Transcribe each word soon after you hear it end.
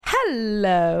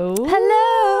Hello.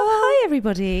 Hi,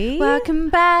 everybody.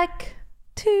 Welcome back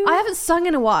to... I haven't sung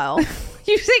in a while.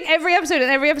 You sing every episode,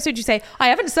 and every episode you say, I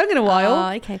haven't sung in a while.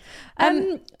 Oh, okay.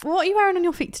 What are you wearing on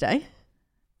your feet today?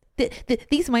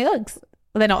 These are my Uggs.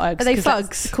 Well, they're not Uggs. Are they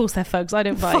Fugs? Of course they're Fugs. I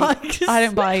don't buy Fugs. I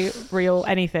don't buy real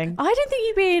anything. I didn't think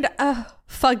you'd be a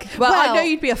fug. Well, I know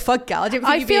you'd be a fug gal. I didn't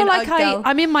think you'd be an Ugg gal.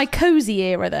 I'm in my cozy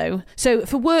era though. So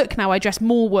for work now, I dress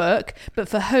more work, but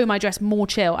for home, I dress more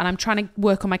chill. And I'm trying to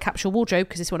work on my capsule wardrobe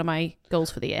because it's one of my goals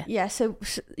for the year. Yeah. So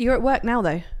you're at work now,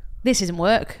 though. This isn't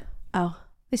work. Oh,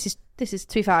 This is.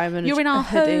 to be fair, I'm in You're in our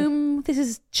home. This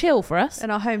is chill for us. In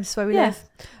our homes where we live.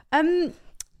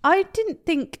 I didn't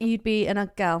think you'd be an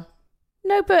Ugg gal.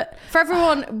 No, but for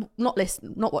everyone not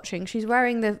watching, she's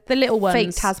wearing the little ones, fake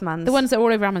Tasmans, the ones that are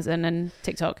all over Amazon and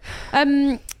TikTok.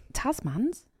 Tasmans,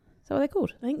 is that what they're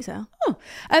called? I think so. Oh,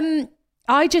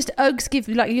 Uggs give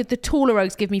the taller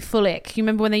Uggs give me full ick. You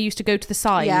remember when they used to go to the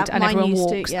side and everyone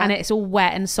walks and it's all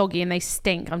wet and soggy and they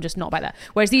stink. I'm just not about that.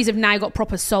 Whereas these have now got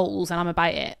proper soles and I'm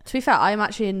about it. To be fair, I am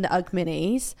actually in the Ugg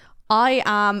minis. I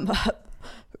am.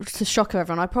 To the shock of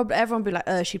everyone, everyone would be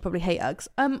like, she'd probably hate Uggs.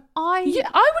 I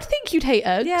would think you'd hate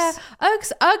Uggs. Yeah,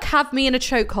 Ugg have me in a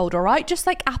chokehold, all right? Just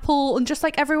like Apple and just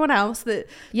like everyone else that.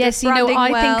 Yes, I think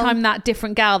I'm that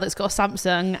different gal that's got a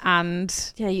Samsung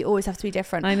and. Yeah, you always have to be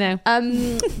different. I know.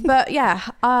 But yeah,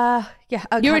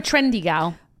 Ugg you're a trendy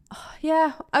gal.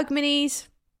 Yeah, Ugg minis,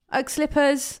 Ugg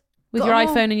slippers with your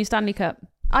iPhone and your Stanley Cup.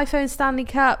 iPhone Stanley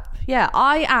Cup. Yeah,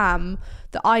 I am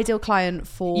the ideal client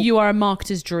for. You are a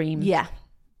marketer's dream. Yeah.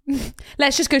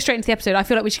 Let's just go straight into the episode. I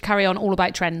feel like we should carry on all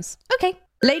about trends. Okay.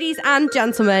 Ladies and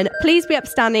gentlemen, please be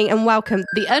upstanding and welcome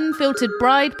the Unfiltered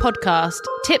Bride podcast.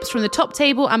 Tips from the top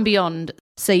table and beyond.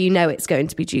 So you know it's going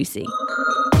to be juicy.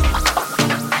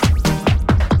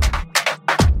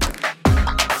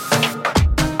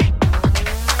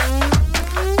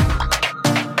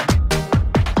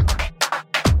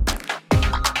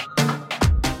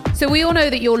 So we all know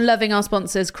that you're loving our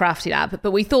sponsors, Crafty Lab, but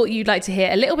we thought you'd like to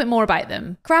hear a little bit more about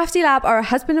them. Crafty Lab are a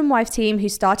husband and wife team who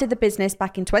started the business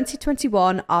back in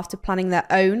 2021 after planning their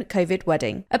own COVID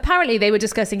wedding. Apparently, they were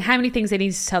discussing how many things they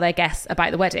needed to tell their guests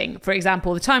about the wedding. For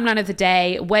example, the timeline of the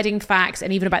day, wedding facts,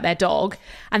 and even about their dog.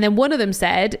 And then one of them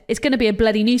said, it's going to be a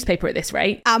bloody newspaper at this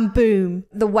rate. And boom,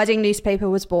 the wedding newspaper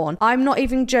was born. I'm not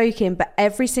even joking, but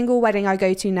every single wedding I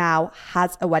go to now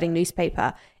has a wedding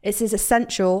newspaper. It's as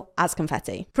essential as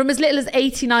confetti. From as little as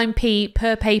 89p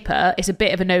per paper, it's a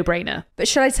bit of a no-brainer. But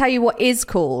should I tell you what is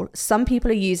cool? Some people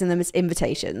are using them as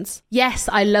invitations. Yes,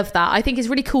 I love that. I think it's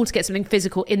really cool to get something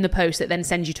physical in the post that then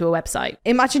sends you to a website.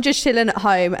 Imagine just chilling at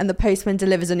home and the postman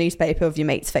delivers a newspaper with your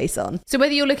mate's face on. So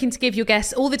whether you're looking to give your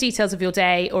guests all the details of your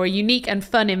day or a unique and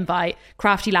fun invite,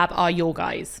 Crafty Lab are your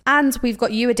guys. And we've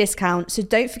got you a discount, so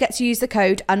don't forget to use the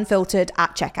code unfiltered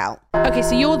at checkout. Okay,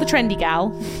 so you're the trendy gal.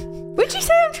 Would you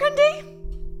say I'm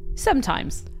trendy?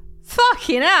 Sometimes.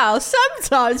 Fucking hell,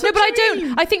 sometimes. No, but I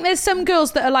don't. I think there's some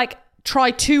girls that are like,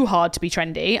 try too hard to be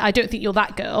trendy. I don't think you're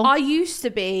that girl. I used to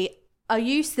be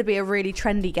a really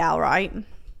trendy gal, right?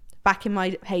 Back in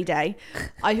my heyday.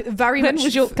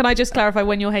 Can I just clarify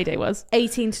when your heyday was?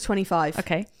 18 to 25.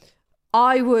 Okay.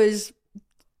 I was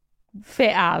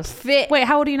fit as. Fit. Wait,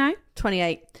 how old are you now?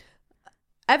 28.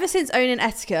 Ever since owning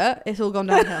Etiquette, it's all gone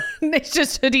downhill. It's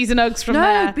just hoodies and Uggs from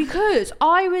there. No, because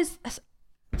I was...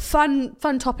 Fun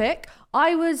topic.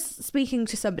 I was speaking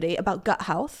to somebody about gut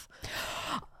health.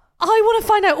 I want to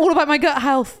find out all about my gut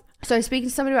health. So I was speaking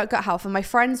to somebody about gut health and my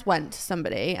friends went to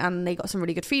somebody and they got some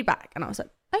really good feedback. And I was like,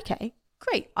 okay,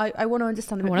 great. I want to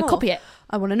understand a bit more. I want to copy it.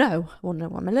 I want to know what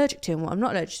I'm allergic to and what I'm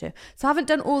not allergic to. So I haven't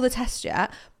done all the tests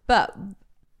yet, but...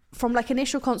 From like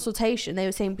initial consultation, they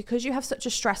were saying because you have such a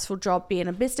stressful job being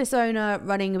a business owner,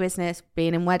 running a business,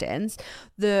 being in weddings,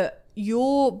 that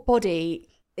your body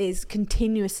is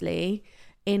continuously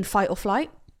in fight or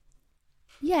flight.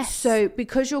 Yes. So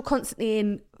because you're constantly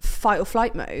in fight or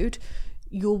flight mode,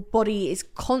 your body is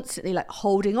constantly like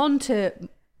holding on to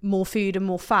more food and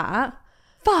more fat.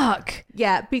 Fuck.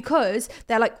 Yeah, because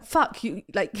they're like, fuck you,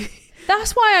 like...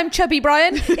 That's why I'm chubby,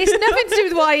 Brian. It's nothing to do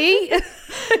with what I eat.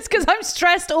 It's because I'm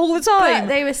stressed all the time. But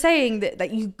they were saying that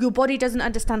like your body doesn't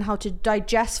understand how to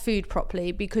digest food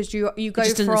properly because you go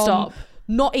from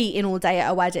not eating all day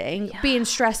at a wedding, being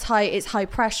stressed it's high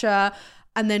pressure,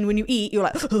 and then when you eat, you're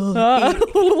like,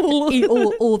 eat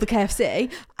all the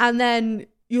KFC, and then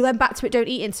you're then back to it, don't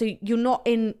eat it. So you're not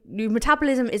in, your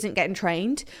metabolism isn't getting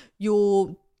trained.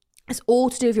 It's all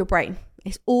to do with your brain.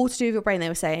 It's all to do with your brain, they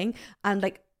were saying. And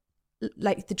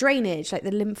like the drainage, like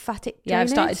the lymphatic drainage. Yeah, I've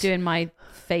started doing my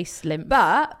face lymph.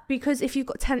 But because if you've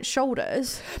got tense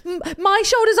shoulders... My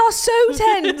shoulders are so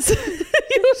tense.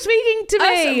 You're speaking to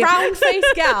me. Us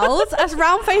round-faced gals. Us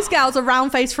round-faced gals are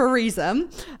round-faced for a reason.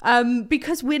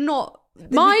 Because we're not...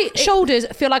 My shoulders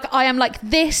feel like I am like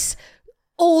this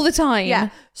all the time. Yeah.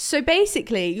 So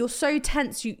basically, you're so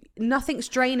tense, nothing's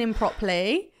draining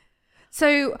properly.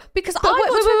 So, because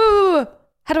wait.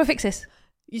 How do I fix this?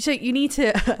 So you need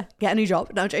to get a new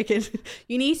job. No, I'm joking.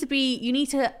 You need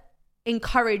to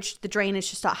encourage the drainage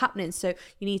to start happening. So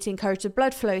you need to encourage the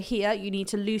blood flow here. You need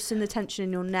to loosen the tension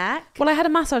in your neck. Well, I had a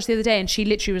massage the other day and she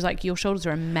literally was like, your shoulders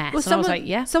are a mess. Well, and I was like,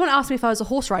 yeah. Someone asked me if I was a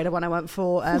horse rider when I went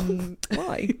for...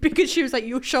 Why? Because she was like,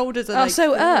 your shoulders are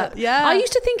so up. Yeah. I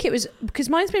used to think it was... Because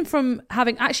mine's been from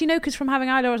having... Actually, no, because from having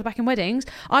eyeliner back in weddings,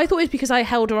 I thought it was because I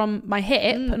held her on my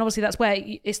hip. And obviously that's where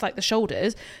it's like the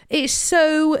shoulders. It's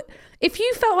so... If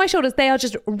you felt my shoulders, they are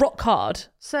just rock hard.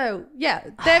 So, yeah,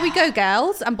 there we go,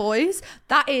 girls and boys.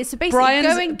 That is, so basically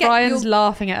go and get Brian's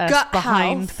laughing at us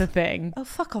behind health. the thing. Oh,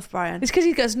 fuck off, Brian. It's because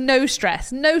he gets no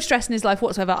stress in his life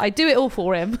whatsoever. I do it all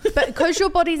for him. But because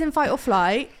your body's in fight or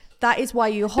flight, that is why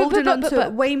you're holding on to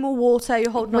way more water.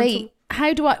 You're holding on to...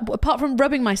 How do I, apart from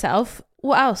rubbing myself,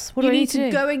 what else? What do I need to do? You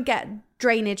need to go and get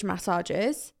drainage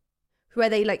massages where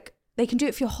they can do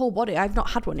it for your whole body. I've not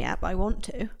had one yet, but I want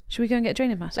to. Should we go and get a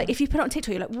drainage massage? Like if you put it on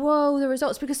TikTok, you're like, whoa, the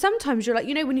results. Because sometimes you're like,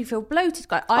 when you feel bloated,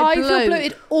 I feel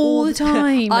bloated all the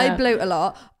time. I bloat a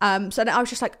lot. So I was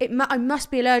just like, I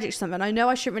must be allergic to something. I know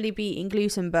I shouldn't really be eating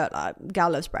gluten, but like,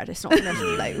 gal loves bread. It's not going to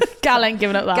like gal ain't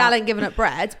giving up that. Gal ain't giving up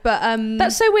bread. But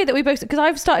that's so weird that we both, because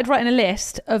I've started writing a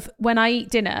list of when I eat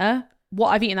dinner, what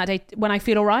I've eaten that day when I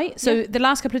feel all right. So the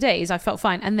last couple of days I felt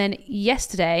fine. And then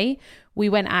yesterday we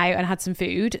went out and had some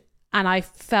food and I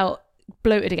felt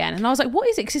bloated again. And I was like, what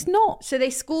is it? Because it's not. So they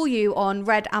school you on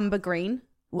red, amber, green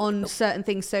on certain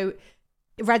things. So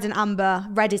red and amber,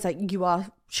 red is like you are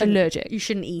allergic. You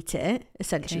shouldn't eat it,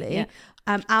 essentially. Okay,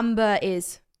 yeah. Amber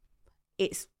is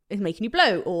making you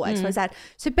bloat or X, Y, Z.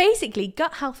 So basically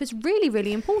gut health is really,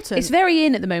 really important. It's very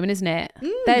in at the moment, isn't it?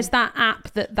 There's that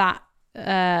app that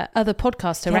other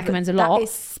podcaster recommends a lot. That is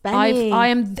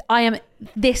spenny. I am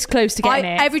this close to getting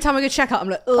it. Every time I go check out, I'm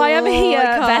like, I am here,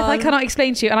 Beth. I cannot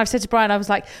explain to you. And I've said to Brian, I was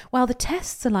like, well, the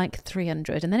tests are like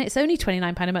 300 and then it's only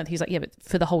 £29 a month. He's like, yeah, but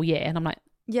for the whole year. And I'm like,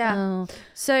 yeah. Oh.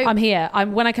 So I'm here.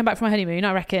 When I come back from my honeymoon,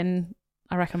 I reckon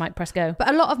I might press go. But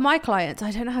a lot of my clients,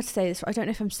 I don't know how to say this. I don't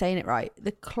know if I'm saying it right.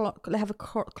 They have a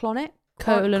colonic.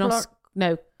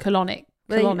 Colonic.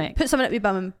 Put something up your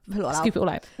bum and pull it all out. Scoop it all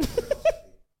out.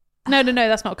 No,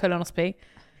 that's not colonoscopy.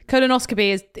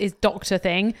 Colonoscopy is doctor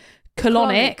thing.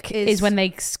 Colonic is when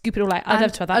they scoop it all out. I'd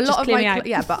love to have that. Just clear me out.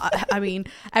 Yeah, but I mean,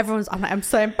 I'm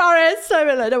so embarrassed. So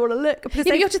I don't want to look. But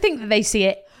you have to think that they see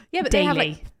it. Yeah, but daily. They have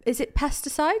like, is it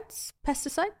pesticides?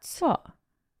 What?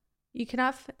 You can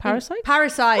have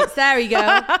parasites. There we go.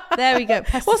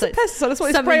 Pesticides. What's a pesticide? That's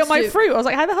what they spray on my fruit. I was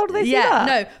like, how the hell do they see that?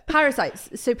 No,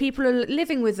 parasites. So people are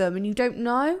living with them and you don't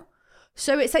know.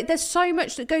 So it's like there's so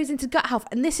much that goes into gut health,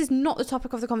 and this is not the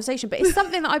topic of the conversation, but it's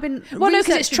something that I've been because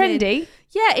it's trendy.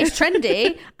 Yeah, it's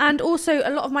trendy, and also a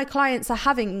lot of my clients are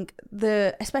having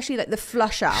especially like the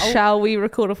flush out. Shall we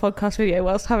record a podcast video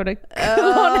whilst having a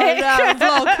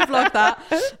vlog that?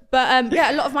 But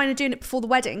a lot of mine are doing it before the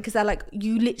wedding because they're like,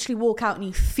 you literally walk out and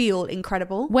you feel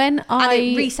incredible. And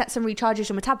it resets and recharges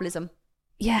your metabolism.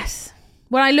 Yes.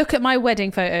 When I look at my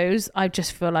wedding photos, I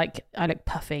just feel like I look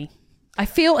puffy. I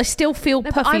still feel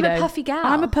puffy. I'm a puffy gal.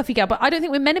 I'm a puffy gal, but I don't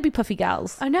think we're meant to be puffy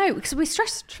gals. I know, because we're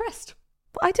stressed.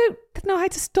 But I don't know how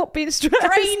to stop being stressed.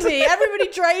 Drain me.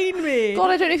 Everybody drain me. God,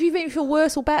 I don't know if you make me feel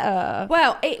worse or better.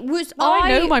 Well, it was... I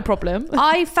know my problem.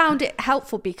 I found it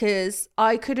helpful because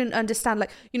I couldn't understand,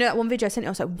 like, that one video I sent you,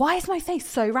 I was like, why is my face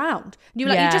so round? And you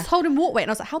were like, you're just holding water weight.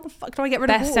 And I was like, how the fuck do I get rid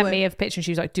of water weight? Beth sent me a picture and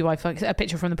she was like, a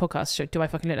picture from the podcast show, do I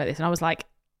fucking look like this? And I was like,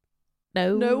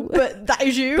 no, but that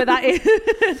is you. But that is,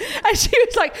 and she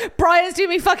was like, "Brian's doing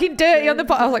me fucking dirty on the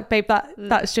pot." I was like, "Babe,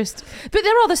 that's just." But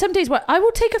there are some days where I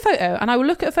will take a photo and I will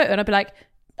look at a photo and I'll be like,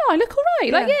 "No, I look all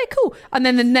right. Like, yeah, cool." And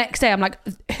then the next day, I'm like,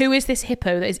 "Who is this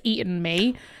hippo that has eaten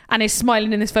me and is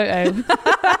smiling in this photo?"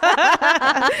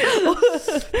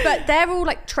 But they're all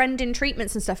like trending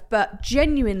treatments and stuff. But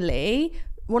genuinely,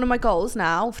 one of my goals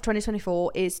now for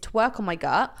 2024 is to work on my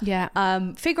gut. Yeah.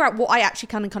 Figure out what I actually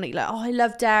can and can't eat. Like, I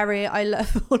love dairy. I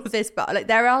love all of this. But like,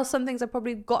 there are some things I've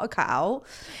probably got to cut out.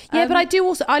 Yeah, but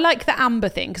I like the amber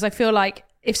thing because I feel like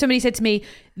if somebody said to me,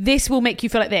 this will make you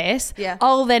feel like this,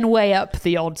 I'll then weigh up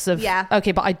the odds of,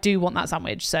 okay, but I do want that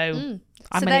sandwich. So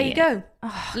I'm there you go.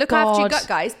 Look after your gut,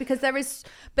 guys, because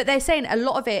but they're saying a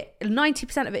lot of it,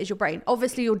 90% of it is your brain.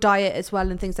 Obviously your diet as well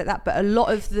and things like that, but a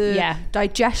lot of the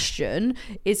digestion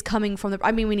is coming from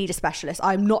we need a specialist.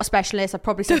 I'm not a specialist. I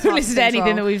probably don't listen to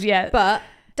anything that we've but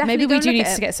Maybe we do need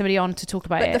to get somebody on to talk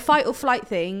about it. But the fight or flight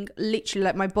thing, literally,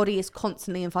 like my body is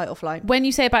constantly in fight or flight. When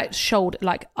you say about shoulder,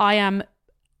 like I am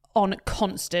on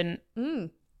constant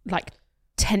like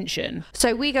tension.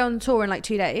 So we go on tour in like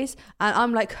 2 days and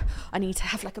I'm like, I need to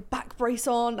have like a back brace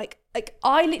on. Like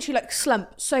I literally like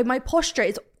slump. So my posture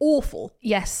is awful.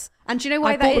 Yes. And do you know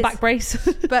why I that is? bought the back brace.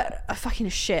 But I fucking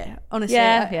shit, honestly.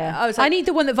 Yeah. I was like, I need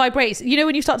the one that vibrates. You know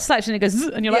when you start to slouch and it goes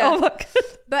and you're like, oh look.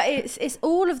 But it's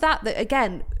all of that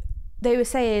again, they were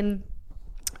saying,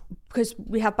 because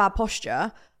we have bad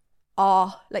posture,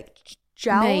 our like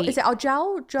gel, Mate. Is it our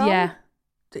gel? Yeah.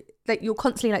 Like you're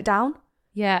constantly like down.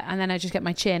 Yeah, and then I just get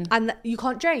my chin. And you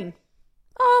can't drain.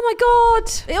 Oh my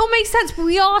God. It all makes sense, but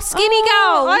we are skinny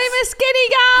girls. I'm a skinny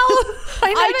gal.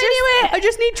 I knew it. I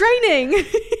just need draining.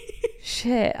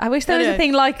 Shit. I wish there was a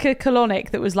thing like a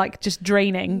colonic that was like just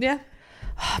draining. Yeah.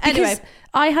 Anyway,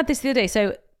 I had this the other day.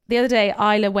 So the other day,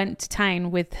 Isla went to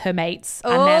town with her mates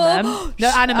and their mum.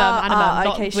 No, and a mum.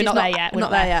 Okay, we're not there yet. We're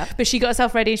not there yet. But she got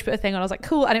herself ready and she put a thing on. I was like,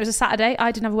 cool. And it was a Saturday.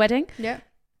 I didn't have a wedding. Yeah.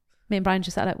 Me and Brian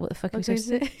just sat like, what the fuck are we supposed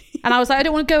to do? And I was like, I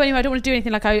don't want to go anywhere. I don't want to do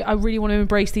anything. Like, I really want to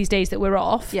embrace these days that we're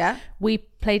off. Yeah. We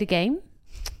played a game.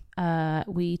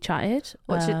 We chatted.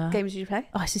 What games did you play?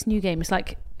 Oh, it's this new game. It's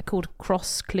like called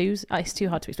Cross Clues. It's too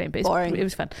hard to explain, but it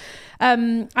was fun.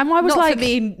 And I was not like, for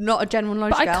me, not a general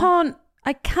knowledge but girl.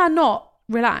 I cannot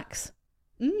relax.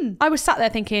 I was sat there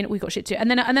thinking, we got shit to do.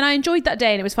 And then I enjoyed that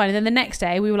day and it was fine. And then the next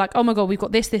day we were like, oh my God, we've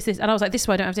got this. And I was like, this is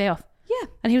why I don't have a day off. Yeah.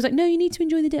 And he was like, no, you need to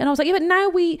enjoy the day. And I was like, yeah, but now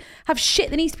we have shit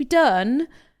that needs to be done.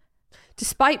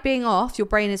 Despite being off, your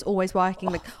brain is always working.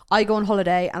 Like I go on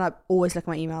holiday and I always look at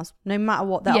my emails. No matter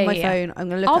what, they're on my phone. I'm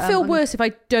gonna look. I'll feel worse if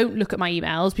I don't look at my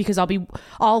emails because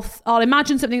I'll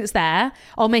imagine something that's there.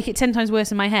 I'll make it 10 times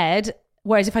worse in my head.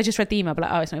 Whereas if I just read the email, I'll be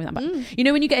like, oh, it's not even that bad. You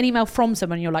know when you get an email from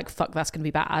someone and you're like, fuck, that's gonna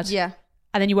be bad. Yeah.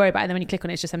 And then you worry about it, and then when you click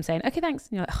on it, it's just them saying, okay, thanks.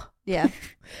 And you're like, oh. Yeah.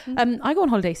 I go on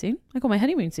holiday soon. I go on my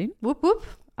honeymoon soon. Whoop whoop.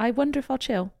 I wonder if I'll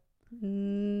chill.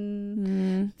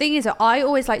 Thing is, I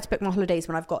always like to book my holidays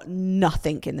when I've got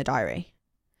nothing in the diary.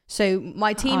 So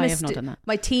my team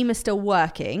my team is still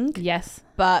working. Yes,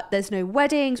 but there's no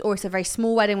weddings, or it's a very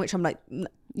small wedding, which I'm like,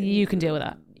 you can deal with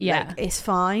that. Yeah, like, it's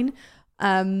fine.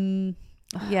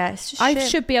 Yeah, it's just I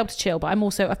should be able to chill, but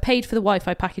I've paid for the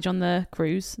Wi-Fi package on the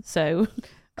cruise, so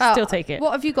still take it.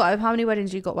 What have you got? How many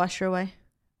weddings have you got whilst you're away?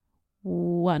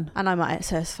 1. And I'm at it,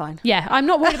 so it's fine. Yeah, I'm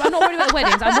not worried about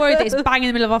weddings. I'm worried that it's bang in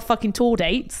the middle of our fucking tour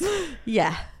dates.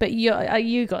 Yeah. But you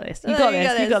got this. You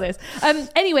got this.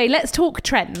 Anyway, let's talk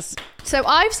trends. So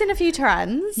I've seen a few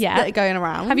trends that are going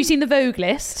around. Have you seen the Vogue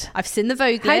list? I've seen the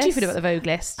Vogue list. How do you feel about the Vogue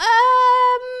list?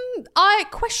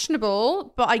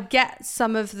 Questionable, but I get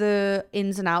some of the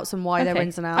ins and outs and why they're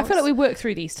ins and outs. I feel like we worked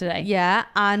through these today. Yeah,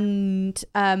 and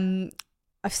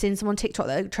I've seen some on TikTok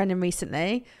that are trending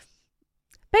recently.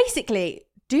 Basically,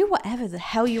 do whatever the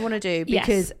hell you want to do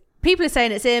because people are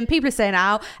saying it's in, people are saying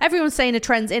out, everyone's saying a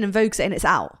trend's in and Vogue's saying it's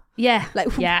out. Yeah.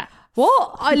 Like,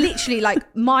 what? I literally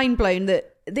like mind blown that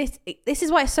this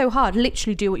is why it's so hard.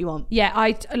 Literally do what you want. Yeah,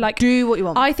 I like do what you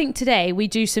want. I think today we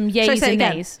do some yays and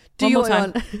nays. Do one more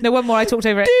time. No, one more. I talked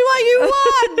over it. Do what you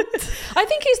want. I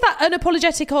think it's that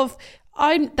unapologetic of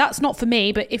that's not for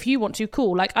me, but if you want to,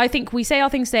 cool. Like I think we say our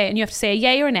things today and you have to say a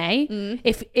yay or a nay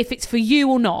if it's for you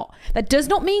or not. That does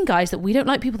not mean, guys, that we don't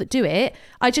like people that do it.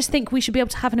 I just think we should be able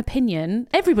to have an opinion.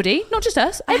 Everybody, not just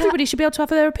us, everybody should be able to have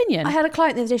their opinion. I had a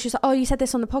client the other day, she was like, oh, you said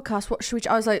this on the podcast, what should we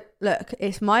I was like, look,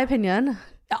 it's my opinion.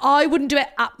 I wouldn't do it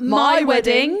at my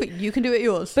wedding, but you can do it at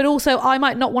yours. But also, I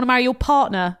might not want to marry your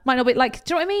partner. Might not be like,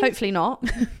 do you know what I mean? Hopefully not.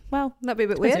 Well, that'd be a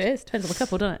bit weird. It is. Depends on the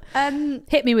couple, doesn't it?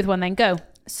 Hit me with one then. Go.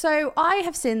 So I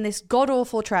have seen this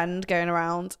god-awful trend going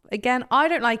around. Again, I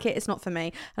don't like it. It's not for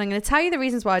me. And I'm going to tell you the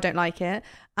reasons why I don't like it.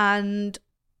 And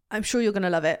I'm sure you're going to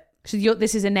love it. So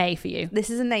this is a nay for you? This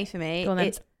is a nay for me. Go on then.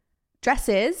 It's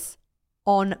dresses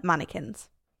on mannequins.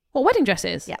 What, wedding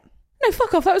dresses? Yeah. No,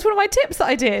 fuck off. That was one of my tips that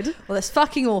I did. Well, that's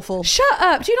fucking awful. Shut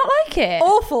up. Do you not like it?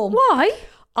 Awful. Why?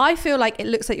 I feel like it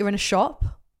looks like you're in a shop.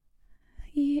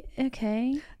 Yeah,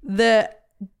 okay.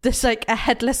 There's like a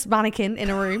headless mannequin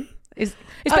in a room. It's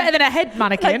better than a head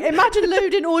mannequin. Like, imagine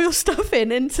loading all your stuff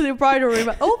into the bridal room.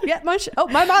 Oh, yeah, my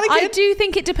mannequin. I do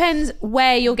think it depends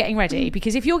where you're getting ready,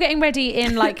 because if you're getting ready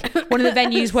in like one of the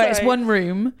venues where it's one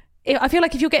room, I feel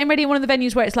like if you're getting ready in one of the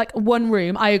venues where it's like one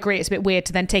room, I agree it's a bit weird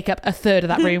to then take up a third of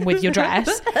that room with your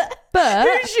dress. But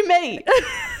who's your mate?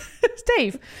 It's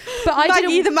Dave. But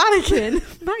Maggie the mannequin.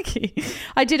 Maggie.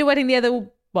 I did a wedding the other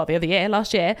the other year,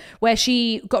 last year, where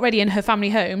she got ready in her family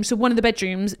home. So one of the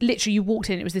bedrooms, literally you walked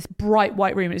in, it was this bright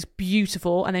white room. It was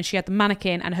beautiful. And then she had the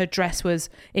mannequin and her dress was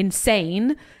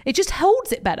insane. It just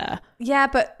holds it better. Yeah,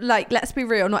 but like, let's be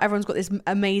real. Not everyone's got this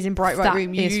amazing bright white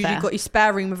room. You usually got your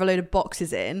spare room with a load of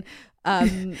boxes in.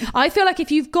 I feel like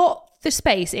if you've got the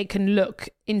space, it can look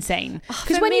insane.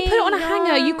 Because when you put it on a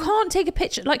hanger, you can't take a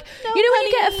picture. Like, when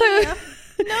you get a photo...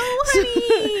 No,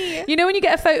 honey. You know when you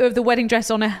get a photo of the wedding dress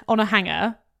on a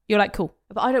hanger, you're like, cool.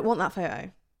 But I don't want that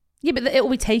photo. Yeah, but it will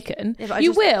be taken. Yeah,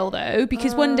 you will though,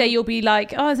 because one day you'll be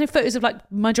like, oh, there's no photos of like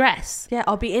my dress. Yeah,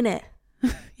 I'll be in it.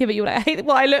 Yeah, but you're like, I hate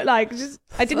what I look like.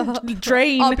 I didn't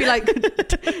drain. I'll be like,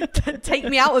 take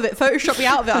me out of it. Photoshop me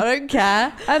out of it. I don't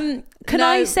care.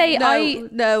 I say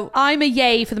no? I'm a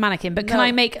yay for the mannequin, but can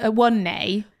I make a one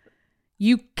nay?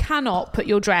 You cannot put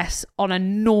your dress on a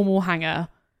normal hanger.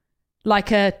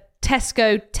 Like a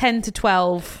Tesco 10 to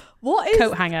 12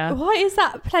 coat hanger. What is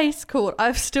that place called?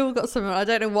 I've still got some. I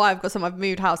don't know why I've got some. I've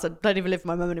moved house. I don't even live with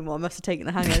my mum anymore. I must have taken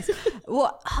the hangers.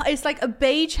 What? It's like a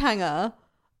beige hanger.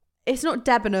 It's not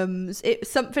Debenhams.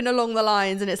 It's something along the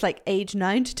lines, and it's like age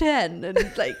 9 to 10,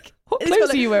 and like. What clothes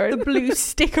got, are you wearing? The blue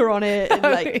sticker on it, and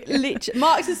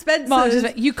Marks and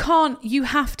Spencer. You can't. You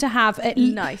have to have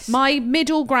nice. My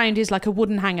middle ground is like a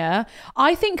wooden hanger.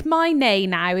 I think my nay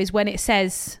now is when it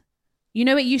says. You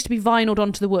know, it used to be vinyled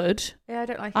onto the wood. Yeah, I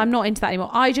don't like it. I'm not into that anymore.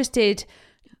 I just did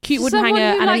cute wooden hanger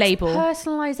and a label.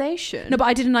 Personalisation. No, but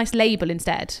I did a nice label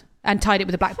instead and tied it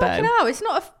with a black bow. Fucking hell, it's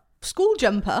not a school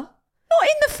jumper. Not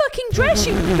in the fucking dress,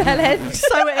 you bellend.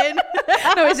 Sew it in.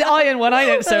 No, it's an iron one. I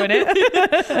don't sew in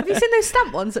it. Have you seen those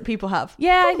stamp ones that people have?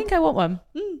 Yeah, I think I want one.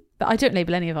 But I don't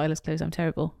label any of Isla's clothes. I'm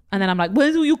terrible. And then I'm like,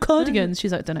 where's all your cardigans?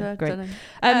 She's like, don't know. Great.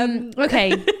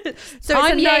 Okay. So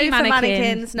I'm yay for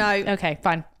mannequins. No. Okay,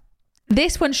 fine.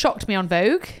 This one shocked me on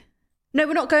Vogue. No,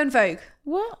 we're not going Vogue.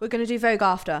 What? We're going to do Vogue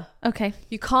after. Okay.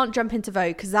 You can't jump into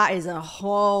Vogue because that is a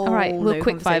whole. All right, we'll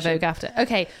quick fire Vogue after.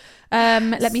 Okay.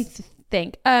 Let me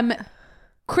think.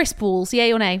 Crisp balls,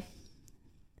 yay or nay?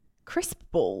 Crisp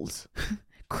balls?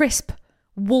 Crisp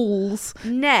walls.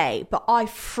 Nay, but I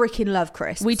freaking love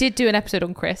crisps. We did do an episode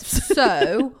on crisps.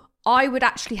 So I would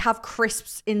actually have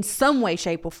crisps in some way,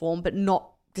 shape or form, but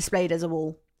not displayed as a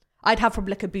wall. I'd have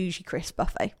probably like a bougie crisp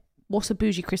buffet. What's a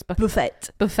bougie crisp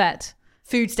buffet? Buffet.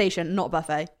 Food station, not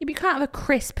buffet. Yeah, but you can't have a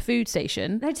crisp food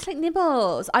station. No, just like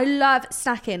nibbles. I love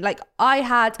snacking. Like I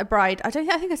had a bride. I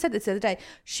think I said this the other day.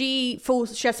 She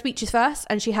had speeches first,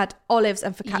 and she had olives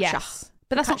and focaccia. Yes,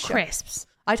 but that's not crisps.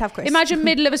 I'd have crisps. Imagine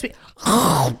middle of a speech.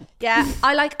 Yeah,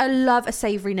 I love a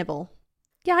savoury nibble.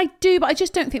 Yeah, I do, but I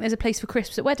just don't think there's a place for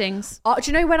crisps at weddings. Do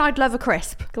you know when I'd love a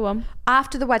crisp? Go on.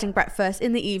 After the wedding breakfast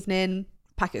in the evening,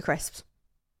 packet of crisps.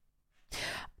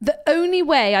 The only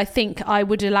way I think I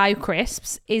would allow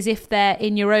crisps is if they're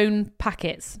in your own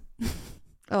packets.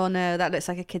 Oh no, that looks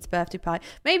like a kid's birthday pie.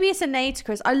 Maybe it's a nay to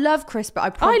crisps. I love crisps,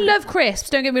 but I love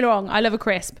crisps. Don't get me wrong. I love a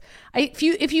crisp. If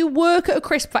you work at a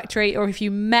crisp factory or if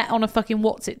you met on a fucking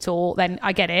What's It tour, then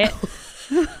I get it.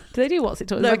 Do they do What's It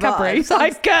tours? No, Cadbury.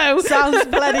 I'd go. Sounds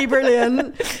bloody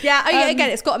brilliant. Yeah,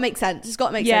 again, it's got to make sense. It's got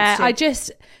to make sense. Yeah, I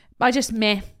just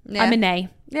meh. Yeah. I'm a nay.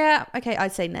 Yeah, okay,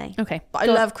 I'd say nay. Okay, but I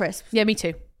love crisps. Yeah, me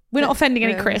too. We're not offending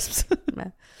any crisps.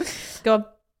 No. Go on.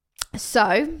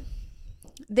 So,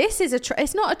 this is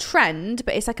it's not a trend,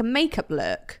 but it's like a makeup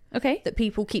look. Okay. That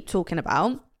people keep talking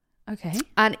about. Okay.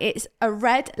 And it's a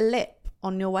red lip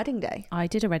on your wedding day. I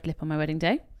did a red lip on my wedding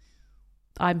day.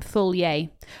 I'm full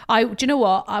yay. Do you know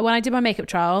what? When I did my makeup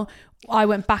trial, I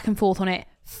went back and forth on it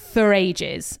for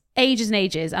ages and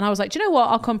ages. And I was like, do you know what?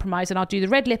 I'll compromise and I'll do the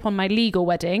red lip on my legal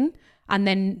wedding and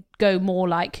then go more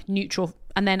like neutral.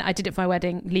 And then I did it for my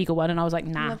wedding legal one and I was like,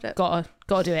 nah, gotta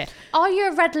do it. Are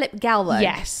you a red lip gal though?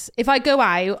 Yes. If I go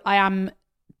out, I am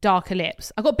darker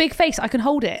lips. I've got a big face. I can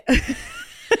hold it.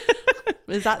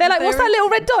 Is that They're like, what's that little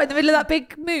red dot in the middle of that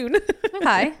big moon?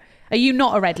 Okay. Are you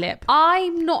not a red lip?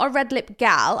 I'm not a red lip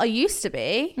gal. I used to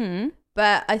be.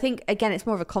 But I think, again, it's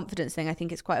more of a confidence thing. I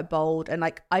think it's quite a bold and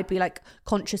like I'd be like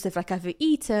conscious if like I've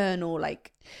eaten or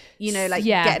like, you know, like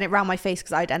getting it around my face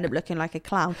because I'd end up looking like a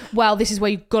clown. Well, this is where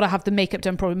you've got to have the makeup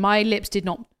done properly. My lips did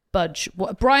not budge.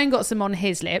 Brian got some on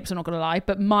his lips, I'm not going to lie,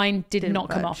 but mine didn't not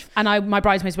come off. And my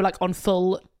bridesmaids were like on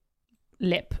full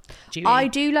lip duty. I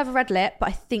do love a red lip, but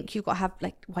I think you've got to have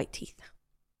like white teeth.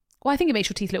 Well, I think it makes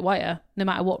your teeth look whiter no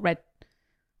matter what red.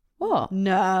 What?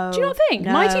 No. Do you not think?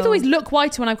 No. My teeth always look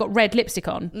whiter when I've got red lipstick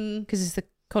on because it's the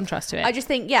contrast to it. I just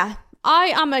think, I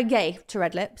am a yay to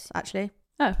red lips, actually.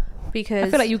 Oh. because I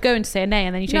feel like you go and say a nay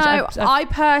and then you change it. I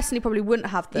personally probably wouldn't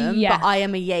have them, but I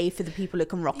am a yay for the people who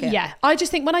can rock it. Yeah, I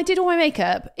just think when I did all my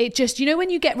makeup, it just, you know, when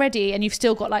you get ready and you've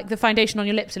still got like the foundation on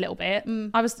your lips a little bit,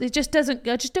 I just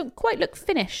don't quite look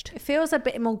finished. It feels a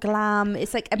bit more glam.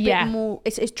 It's like a bit more,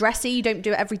 it's dressy. You don't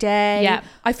do it every day. Yeah,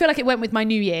 I feel like it went with my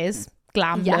New Year's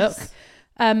glam look.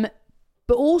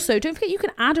 But also, don't forget you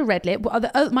can add a red lip.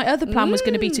 My other plan was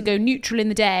going to be to go neutral in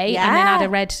the day and then add a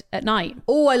red at night.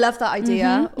 Oh, I love that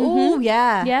idea. Oh,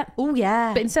 yeah. Yeah. Oh,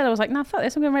 yeah. But instead I was like, nah, fuck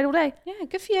this, I'm going red all day. Yeah,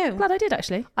 good for you. Glad I did,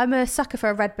 actually. I'm a sucker for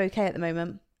a red bouquet at the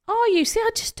moment. Are you? See,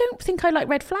 I just don't think I like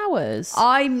red flowers.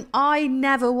 I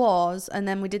never was. And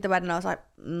then we did the wedding and I was like,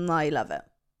 I love it.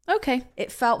 Okay.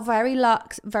 It felt very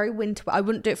luxe, very winter. I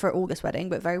wouldn't do it for an August wedding,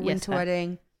 but very winter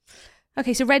wedding.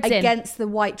 Okay, so red's against the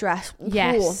white dress.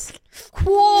 Yes.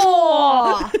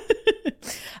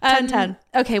 10-10.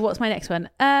 Okay, what's my next one?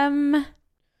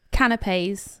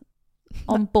 Canapes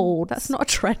on board. That's not a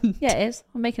trend. Yeah, it is.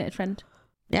 I'm making it a trend.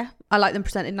 Yeah. I like them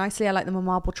presented nicely. I like them on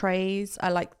marble trays. I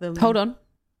like them. Hold on.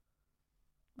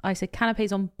 I said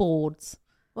canapes on boards.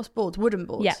 What's boards? Wooden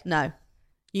boards? Yeah. No.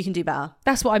 You can do better.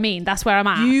 That's what I mean. That's where I'm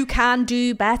at. You can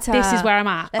do better. This is where I'm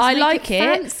at. I like it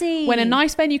fancy. When a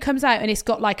nice venue comes out and it's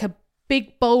got like a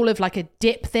big bowl of like a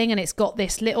dip thing and it's got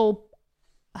this little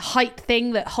height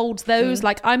thing that holds those.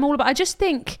 Like I'm all about, I just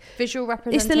think visual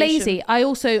representation. It's the lazy.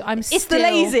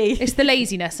 It's the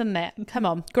laziness, isn't it? Come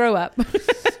on, grow up.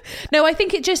 No, I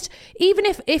think it just, even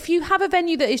if you have a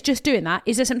venue that is just doing that,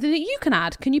 is there something that you can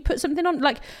add? Can you put something on?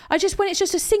 Like, I just, when it's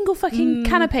just a single fucking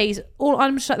canapes,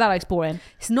 I'm just like, that looks boring.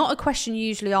 It's not a question you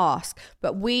usually ask,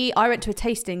 but I went to a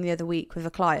tasting the other week with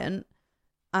a client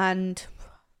and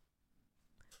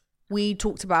we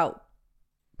talked about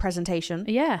presentation.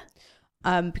 Yeah.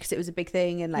 Because it was a big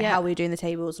thing and like how we were doing the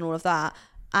tables and all of that.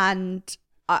 And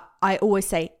I always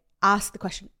say, ask the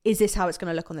question, is this how it's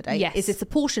going to look on the day? Yes. Is this the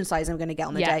portion size I'm going to get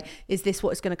on the day? Is this what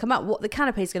it's going to come out? What the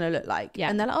canapé is going to look like? Yeah.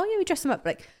 And they're like, oh yeah, we dress them up.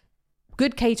 Like,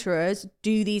 good caterers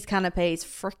do these canapes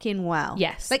freaking well.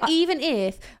 Yes. Like even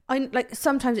if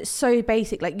sometimes it's so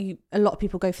basic, like a lot of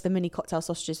people go for the mini cocktail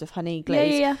sausages with honey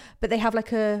glaze. Yeah. But they have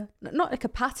like not like a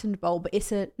patterned bowl, but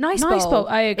it's a nice bowl.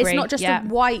 I agree. It's not just a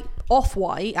white,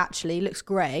 off-white actually, looks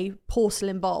grey,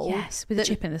 porcelain bowl. Yes, with a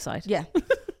chip in the side. Yeah.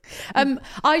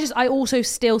 I also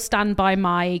still stand by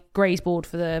my Grays board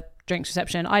for the drinks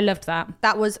reception. I loved that.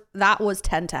 That was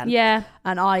 10-10. Yeah.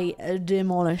 And I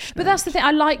demolished. But that's the thing.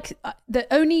 I like the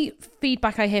only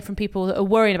feedback I hear from people that are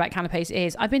worrying about canapes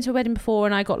is I've been to a wedding before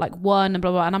and I got like one and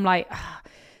blah, blah, and I'm like,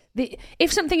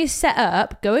 if something is set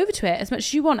up, go over to it as much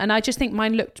as you want. And I just think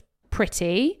mine looked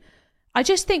pretty. I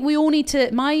just think we all need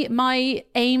to, my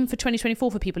aim for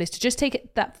 2024 for people is to just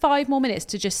take that 5 more minutes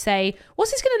to just say,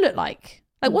 what's this going to look like?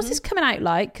 Like, what's this coming out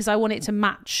like? Because I want it to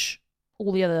match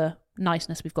all the other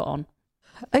niceness we've got on.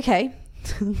 Okay.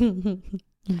 Oh,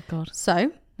 God.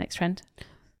 So, next trend.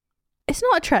 It's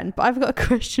not a trend, but I've got a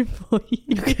question for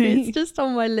you. Okay. It's just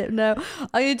on my lip now.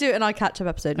 I'm going to do it in our catch-up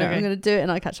episode. No, okay. I'm going to do it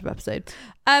in our catch-up episode.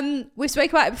 We've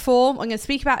spoken about it before. I'm going to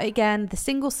speak about it again. The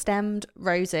single-stemmed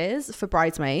roses for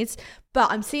bridesmaids.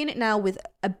 But I'm seeing it now with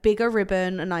a bigger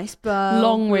ribbon, a nice bow.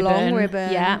 Long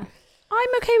ribbon. Yeah.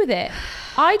 I'm okay with it.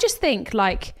 I just think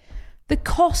like the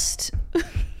cost.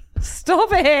 Stop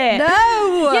it.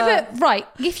 No. Yeah, but right.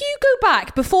 If you go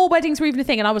back before weddings were even a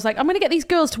thing and I was like, I'm going to get these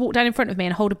girls to walk down in front of me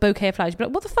and hold a bouquet of flowers. But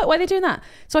like, what the fuck? Why are they doing that?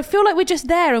 So I feel like we're just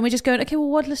there and we're just going, okay,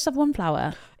 well, let's just have one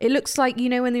flower. It looks like, you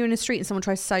know, when you're in the street and someone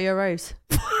tries to sell you a rose.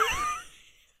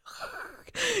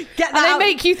 Get that and they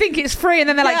make you think it's free and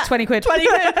then they're like 20 quid. 20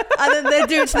 quid. And then they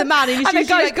do it to the man and the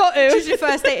guy's got to. Choose your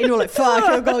first date and you're like, fuck,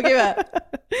 I've got to give it.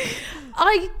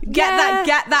 Get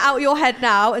that out of your head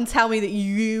now and tell me that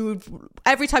you,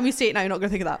 every time you see it now, you're not going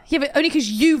to think of that. Yeah, but only because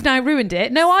you've now ruined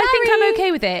it. No, I think I'm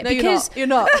okay with it. No, because you're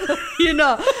not. You're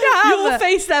not. Your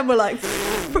face then were like...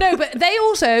 No, but they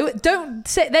also don't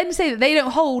say that they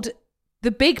don't hold the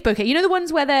big bouquet. You know the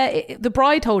ones where the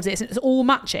bride holds it and it's all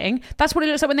matching? That's what it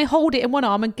looks like when they hold it in one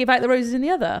arm and give out the roses in the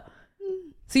other.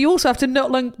 So you also have to no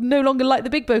longer like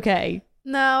the big bouquet.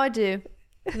 No, I do.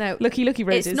 No. Looky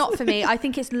roses. It's not for me. I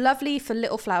think it's lovely for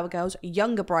little flower girls,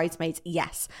 younger bridesmaids,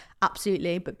 yes,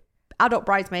 absolutely. But adult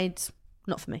bridesmaids,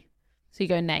 not for me. So you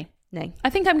go nay? Nay.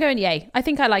 I think I'm going yay. I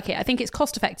think I like it. I think it's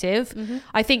cost effective. Mm-hmm.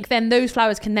 I think then those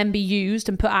flowers can then be used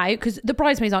and put out because the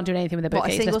bridesmaids aren't doing anything with their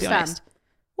bouquets. What, a single stem? Honest.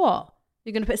 What?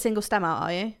 You're going to put a single stem out,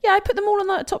 are you? Yeah, I put them all on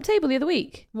the top table the other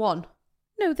week. One?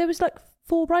 No, there was like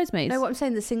 4 bridesmaids. No, what I'm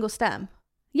saying, the single stem.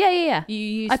 Yeah.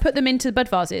 You I put them into the bud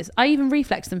vases. I even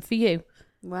reflexed them for you.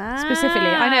 Wow. Specifically.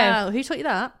 I know. Who taught you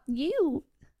that? You.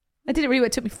 I did it really well.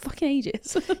 It took me fucking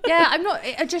ages. Yeah,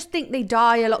 I just think they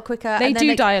die a lot quicker. They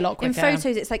do die a lot quicker. In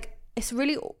photos, it's like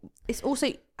it's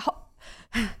also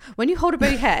when you hold a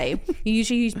bouquet, you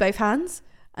usually use both hands,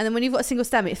 and then when you've got a single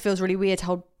stem, it feels really weird to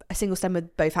hold a single stem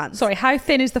with both hands. Sorry, how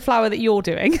thin is the flower that you're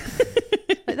doing?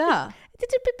 Like that.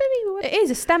 It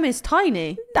is. A stem is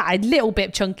tiny. A little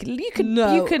bit chunky. You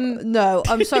can. No,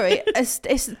 I'm sorry. It's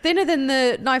thinner than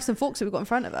the knives and forks that we've got in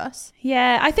front of us.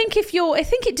 Yeah, I think I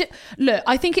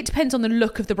think it depends on the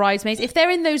look of the bridesmaids. If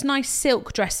they're in those nice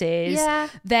silk dresses,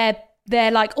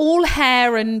 they're like all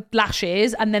hair and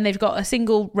lashes, and then they've got a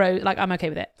single row. Like, I'm okay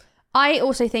with it. I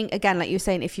also think, again, like you were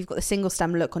saying, if you've got the single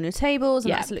stem look on your tables,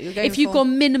 and that's what you're going if you've got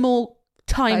minimal,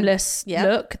 timeless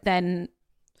look, then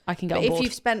I can get on board. If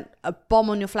you've spent a bomb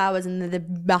on your flowers and the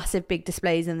massive big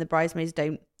displays and the bridesmaids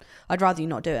don't, I'd rather you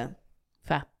not do it.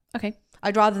 Fair. Okay.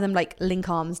 I'd rather them like link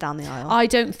arms down the aisle. I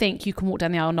don't think you can walk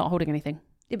down the aisle not holding anything.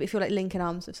 Yeah, but if you're like linking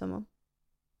arms with someone.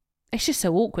 It's just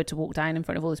so awkward to walk down in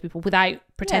front of all those people without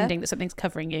pretending that something's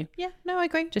covering you. Yeah, no, I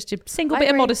agree. Just a single bit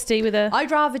of modesty with a...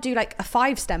 I'd rather do like a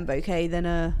 5-stem bouquet than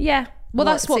a... Yeah. Well,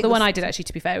 that's what the one I did, actually,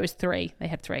 to be fair. It was 3. They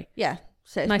had 3. Yeah.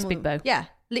 So nice big bow. Yeah.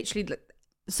 Literally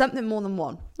something more than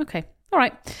one. Okay. All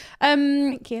right.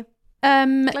 Thank you.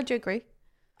 Glad you agree.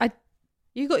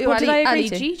 You got your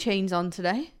LED chains on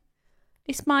today.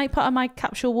 It's part of my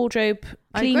capsule wardrobe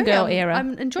clean girl era.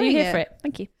 I'm enjoying it. Are you here for it?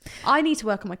 Thank you. I need to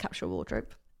work on my capsule wardrobe.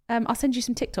 I'll send you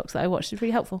some TikToks that I watched. It's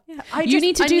really helpful. Yeah, you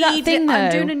need to do that thing though.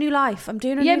 I'm doing a new life.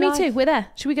 Yeah, me too. We're there.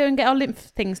 Should we go and get our lymph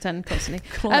things done constantly?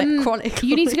 Chronic.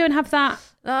 You need to go and have that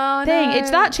thing. No.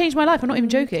 It's that changed my life. I'm not even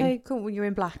joking. Okay, cool. Well, you're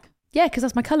in black. Yeah, because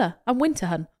that's my colour. I'm winter,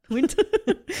 hun. Winter.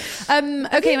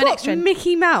 Okay, my next trend.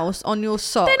 Mickey Mouse on your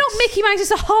socks. They're not Mickey Mouse.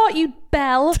 It's a heart, you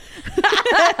bell.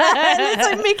 It looks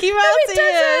like Mickey Mouse. No,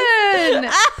 it doesn't.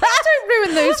 Don't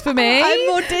ruin those for me. I'm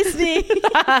more Disney.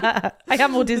 I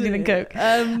am more Disney than Coke.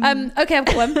 Okay, I've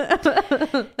got one.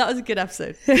 That was a good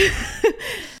episode.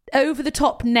 Over the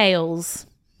top nails.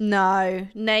 No.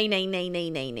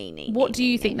 Nay. What do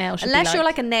you think nails should be like? Unless you're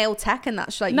like a nail tech and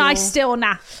that's like nice still,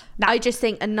 nah. I just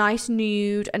think a nice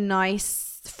nude, a nice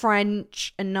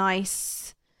French, a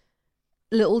nice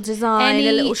little design,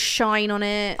 a little shine on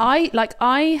it.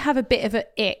 I have a bit of an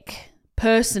ick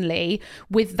personally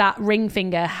with that ring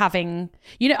finger having,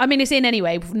 I mean, it's in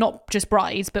anyway, not just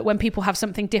brides, but when people have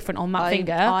something different on that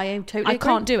finger, I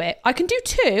can't do it. I can do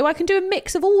 2. I can do a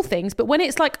mix of all things, but when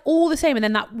it's like all the same and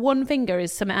then that one finger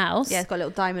is something else, it's got a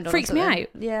little diamond on it. Freaks me out.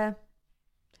 Yeah,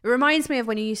 it reminds me of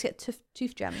when you used to get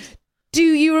tooth gems. Do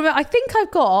you remember? I think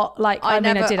I've got I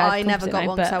never got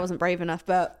one because I wasn't brave enough,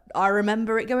 but I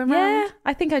remember it going round. Yeah,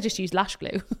 I think I just used lash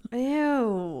glue.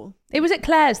 Ew. It was at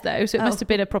Claire's though, so it must have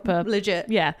been a proper legit.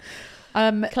 Yeah.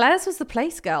 Claire's was the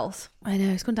place, girls. I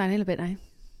know, it's gone downhill a bit now.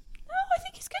 No, I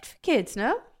think it's good for kids.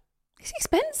 No, it's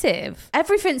expensive.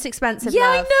 Everything's expensive. Yeah,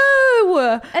 love. I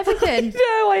know. Everything.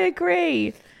 No, I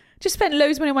agree. Just spent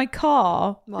loads of money on my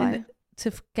car. Why?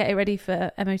 To get it ready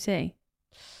for MOT.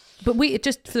 But we,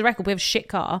 just for the record, we have a shit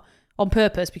car on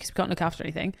purpose because we can't look after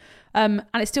anything. And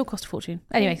it still cost a fortune.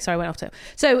 Anyway, sorry, I went off to it.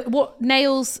 So what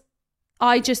nails,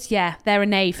 they're a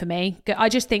nay for me. I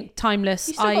just think timeless.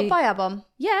 You still got Bayab on?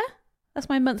 Yeah. That's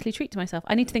my monthly treat to myself.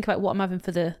 I need to think about what I'm having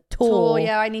for the tour.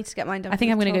 Yeah, I need to get mine done. I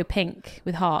think I'm going to go pink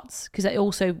with hearts because it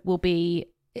also will be...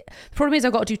 The problem is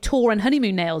I've got to do tour and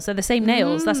honeymoon nails. They're the same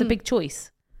nails. That's a big choice.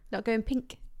 Not going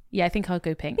pink? Yeah, I think I'll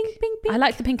go pink. Pink. I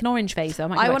like the pink and orange phase though.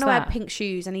 I want to wear pink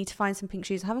shoes. I need to find some pink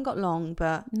shoes. I haven't got long,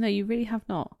 but... No, you really have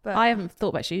not. But I haven't thought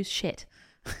about shoes. Shit.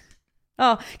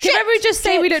 Can everyone just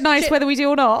say we look nice whether we do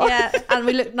or not? Yeah, and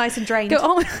we look nice and drained.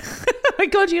 Oh my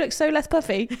God, you look so less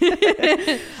puffy. Do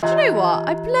you know what?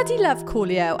 I bloody love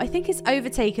Coolio. I think it's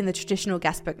overtaken the traditional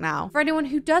guest book now. For anyone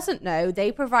who doesn't know,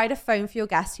 they provide a phone for your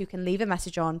guests who can leave a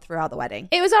message on throughout the wedding.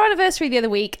 It was our anniversary the other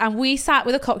week and we sat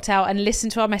with a cocktail and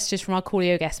listened to our messages from our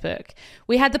Coolio guest book.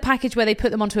 We had the package where they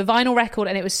put them onto a vinyl record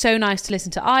and it was so nice to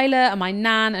listen to Isla and my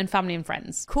nan and family and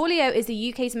friends. Coolio is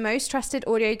the UK's most trusted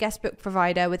audio guest book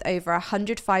provider with over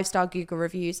 100 5-star Google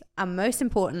reviews and most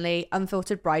importantly,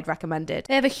 unfiltered bride recommended.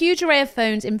 They have a huge array of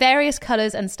phones in various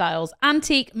colours and styles.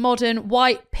 Antique, modern,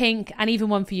 white, pink, and even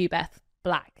one for you, Beth,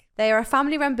 black. They are a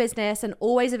family-run business and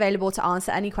always available to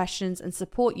answer any questions and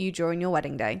support you during your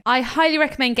wedding day. I highly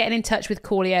recommend getting in touch with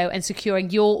Coolio and securing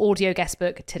your audio guest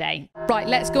book today. Right,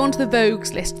 let's go on to the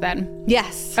Vogue's list then.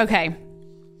 Yes. Okay.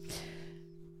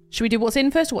 Should we do what's in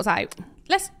first or what's out?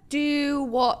 Let's do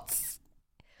what's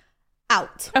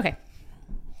out. Okay.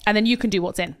 And then you can do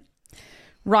what's in.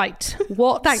 Right.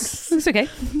 What? Thanks. It's okay.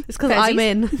 It's because I'm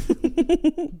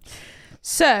in.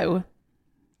 So,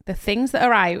 the things that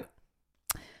are out.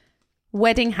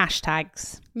 Wedding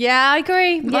hashtags. Yeah, I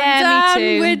agree. Yeah, me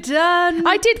too. We're done.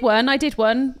 I did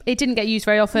one. It didn't get used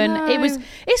very often. No. It's one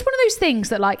of those things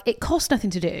that like it costs nothing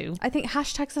to do. I think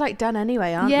hashtags are like done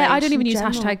anyway, aren't they? Yeah, I don't even use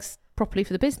hashtags properly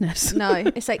for the business. No,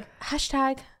 it's like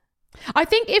hashtag. I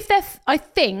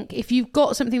think if you've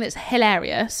got something that's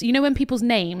hilarious, you know, when people's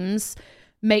names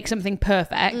make something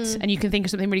perfect and you can think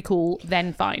of something really cool,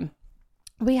 then fine.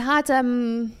 We had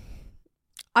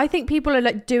I think people are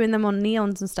like doing them on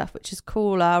neons and stuff, which is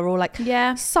cooler, or like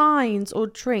signs or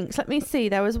drinks. Let me see.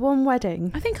 There was one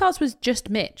wedding. I think ours was just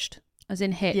mitched, as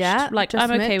in hitched. Yeah, like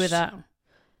I'm okay with that.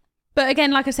 But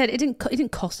again, like I said, it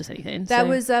didn't cost us anything. There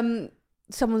was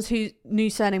someone's whose new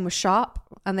surname was Sharp,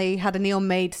 and they had a neon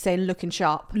made saying "looking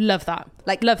sharp." Love that.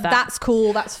 Like, love that. That's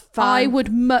cool. That's fun. I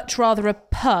would much rather a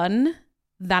pun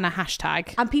than a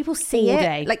hashtag. And people see all it.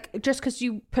 Day. Like, just because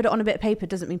you put it on a bit of paper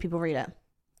doesn't mean people read it.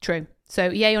 True. So,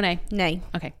 yay or nay? Nay.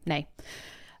 Okay, nay.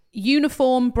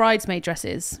 Uniform bridesmaid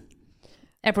dresses.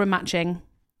 Everyone matching.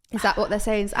 Is that what they're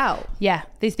saying is out? Yeah,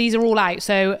 these are all out.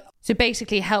 So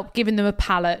basically help giving them a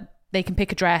palette. They can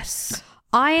pick a dress.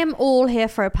 I am all here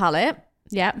for a palette.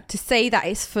 Yeah. To say that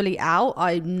it's fully out,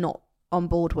 I'm not on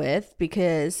board with,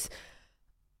 because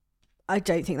I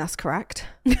don't think that's correct.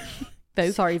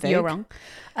 Vogue. Sorry, Vogue. You're wrong.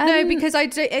 No, because I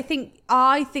think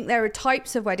there are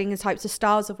types of wedding and types of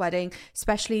styles of wedding,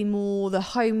 especially more the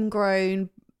homegrown,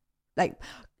 like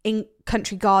in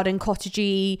country garden,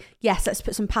 cottagey. Yes, let's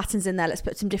put some patterns in there. Let's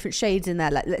put some different shades in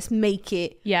there. Let's make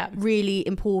it really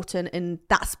important, and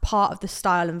that's part of the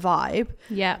style and vibe.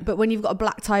 Yeah. But when you've got a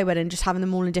black tie wedding, just having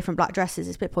them all in different black dresses,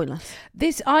 it's a bit pointless.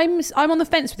 I'm on the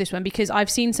fence with this one, because I've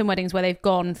seen some weddings where they've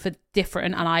gone for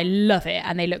different, and I love it,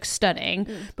 and they look stunning.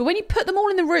 But when you put them all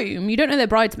in the room, you don't know they're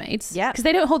bridesmaids. Yeah. Because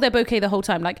they don't hold their bouquet the whole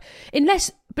time. Like,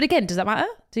 unless, but again, does that matter?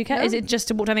 Do you care? No. Is it just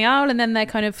to walk down the aisle and then they're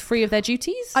kind of free of their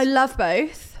duties? I love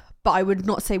both. But I would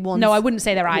not say one. No, I wouldn't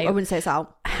say they're out. I wouldn't say it's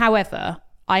out. However,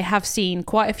 I have seen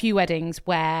quite a few weddings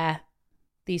where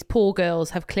these poor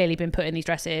girls have clearly been put in these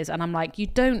dresses, and I'm like, you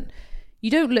don't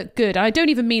look good. I don't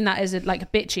even mean that as a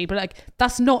bitchy, but like,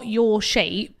 that's not your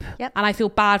shape. Yep. And I feel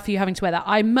bad for you having to wear that.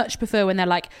 I much prefer when they're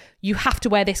like, you have to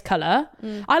wear this colour.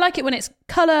 I like it when it's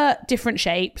colour, different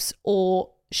shapes, or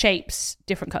shapes,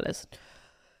 different colours.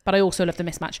 But I also love the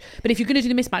mismatch. But if you're going to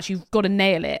do the mismatch, you've got to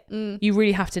nail it. You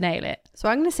really have to nail it. So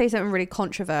I'm going to say something really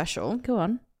controversial. Go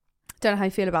on. Don't know how you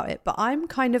feel about it, but I'm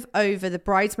kind of over the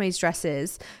bridesmaids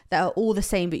dresses that are all the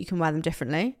same, but you can wear them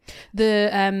differently. The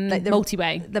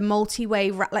multi-way. The multi-way,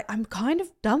 like, I'm kind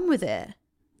of done with it.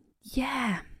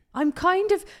 Yeah. I'm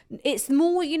kind of, it's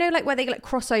more, you know, like where they like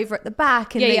cross over at the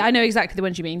back. And yeah, I know exactly the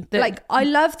ones you mean. Like, I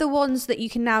love the ones that you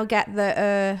can now get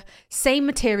the same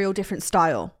material, different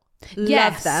style.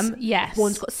 Yes, love them. Yes.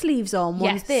 One's got sleeves on,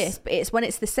 one's this, but it's when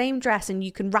it's the same dress and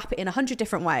you can wrap it in 100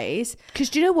 different ways. Because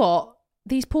do you know what?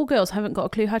 These poor girls haven't got a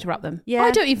clue how to wrap them. Yeah.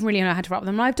 I don't even really know how to wrap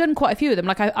them. I've done quite a few of them.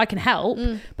 Like, I can help,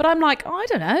 but I'm like, I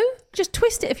don't know. Just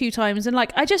twist it a few times, and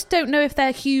like, I just don't know if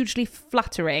they're hugely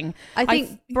flattering. I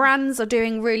think brands are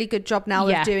doing a really good job now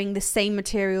of doing the same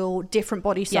material, different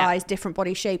body size, different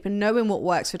body shape, and knowing what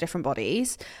works for different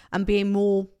bodies and being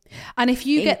more. And if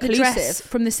you inclusive. get the dress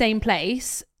from the same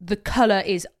place, the colour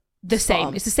is the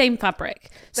same. It's the same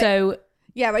fabric. But, so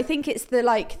yeah, I think it's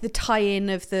the tie-in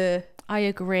of the. I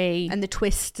agree. And the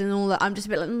twist and all that. I'm just a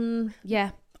bit like,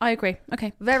 yeah, I agree.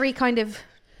 Okay, very kind of.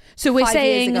 So we're 5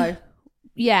 saying, years ago.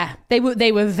 Yeah, they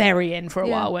were very in for a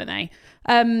while, weren't they?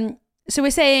 So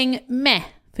we're saying meh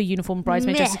for uniform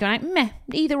bridesmaid dresses going out. Meh,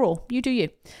 either or. You do you.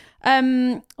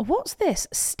 What's this?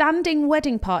 Standing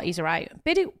wedding parties are out.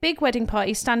 Big wedding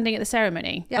parties standing at the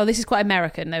ceremony. Yep. Oh, this is quite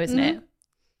American though, isn't it?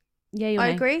 Yeah, I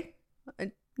agree.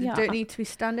 You don't need to be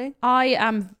standing. I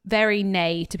am very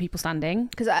nay to people standing.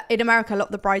 Because in America, a lot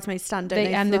of the bridesmaids stand, don't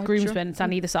they? And the groomsmen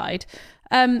stand either side.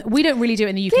 We don't really do it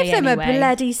in the UK anyway. Give them anyway. a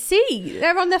bloody seat.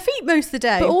 They're on their feet most of the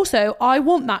day. But also, I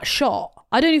want that shot.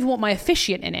 I don't even want my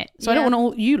officiant in it. So I don't want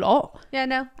all you lot. Yeah,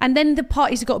 no. And then the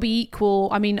parties have got to be equal.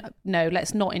 I mean, no,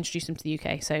 let's not introduce them to the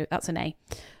UK. So that's a nay.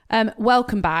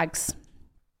 Welcome bags.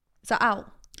 Is that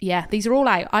out? Yeah, these are all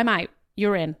out. I'm out.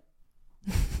 You're in.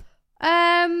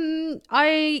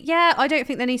 I don't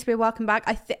think there needs to be a welcome bag.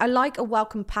 I like a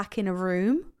welcome pack in a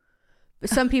room,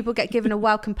 but some people get given a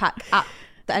welcome pack at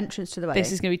the entrance to the wedding.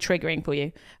 This is going to be triggering for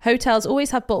you. Hotels always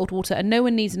have bottled water, and no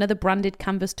one needs another branded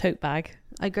canvas tote bag.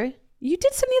 I agree. You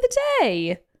did some the other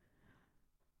day.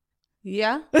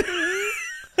 Yeah.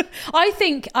 I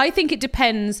think it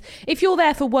depends. If you're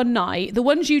there for one night, the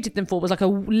ones you did them for was like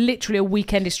literally a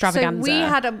weekend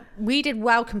extravaganza. So we did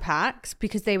welcome packs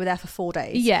because they were there for 4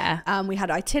 days. Yeah. We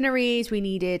had itineraries. You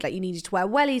needed to wear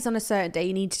wellies on a certain day.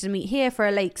 You needed to meet here for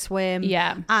a lake swim.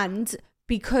 Yeah. And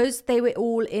because they were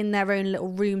all in their own little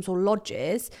rooms or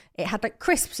lodges, it had like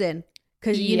crisps in.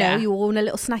 because you know you all want a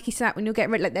little snacky snack when you're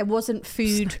getting ready. Like there wasn't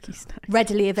food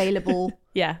readily available.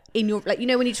 In your, like, you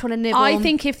know, when you just want to nibble. I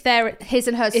think if they're his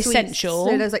and hers essential,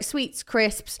 sweets, so there's like sweets,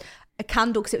 crisps, a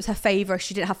candle because it was her favourite.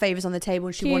 She didn't have favours on the table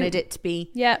and she wanted it to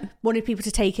be wanted people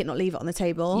to take it, not leave it on the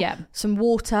table. Some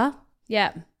water.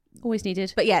 Always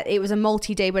needed. But yeah, it was a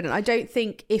multi-day wedding. I don't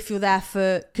think if you're there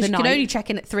for, because you can only check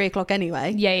in at 3:00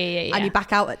 anyway. Yeah. And you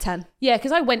back out at 10. Yeah,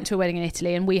 because I went to a wedding in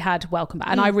Italy and we had welcome back,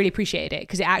 and I really appreciated it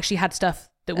because it actually had stuff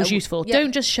that was useful.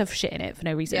 Don't just shove shit in it for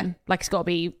no reason. Like, it's got to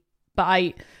be.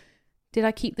 But did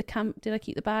I keep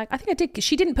the bag? I think I did, because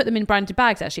she didn't put them in branded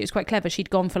bags. Actually, it was quite clever. She'd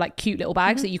gone for like cute little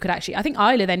bags that you could actually. I think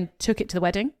Isla then took it to the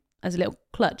wedding as a little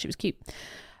clutch. It was cute.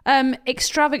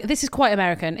 Extravagant. This is quite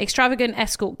American. Extravagant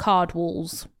escort card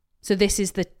walls. So this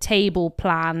is the table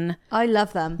plan. I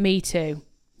love them. Me too.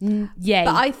 Yay.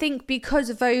 But I think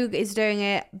because Vogue is doing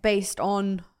it based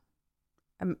on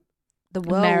the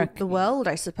world,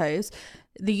 I suppose,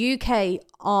 the UK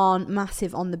aren't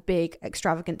massive on the big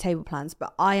extravagant table plans,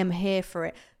 but I am here for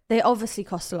it. They obviously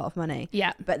cost a lot of money.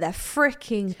 Yeah. But they're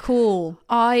freaking cool.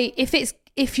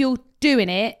 If you're doing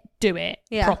it, do it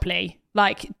properly.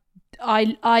 Like,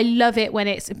 I love it when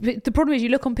it's, the problem is you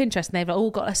look on Pinterest and they've all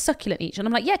got a succulent each, and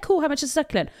I'm like, yeah, cool, how much is a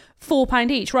succulent?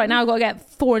 £4 each. Right, now I've got to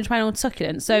get £400 on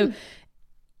succulent. So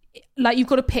like, you've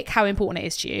got to pick how important it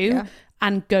is to you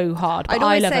and go hard. But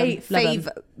I love them.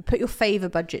 Put your favour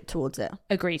budget towards it.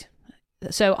 Agreed.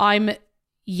 So I'm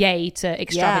yay to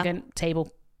extravagant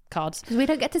table cards, because we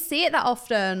don't get to see it that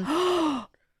often.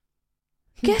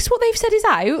 Guess what they've said is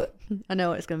out? I know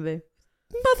what it's going to be.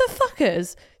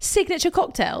 Motherfuckers. Signature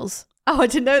cocktails. Oh, I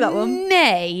didn't know that one.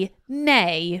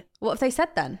 Nay. What have they said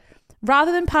then?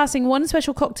 Rather than passing one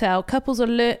special cocktail, couples are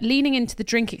leaning into the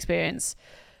drink experience.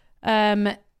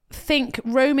 Think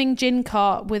roaming gin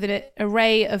cart with an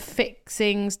array of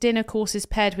fixings, dinner courses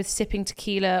paired with sipping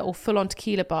tequila or full-on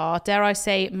tequila bar. Dare I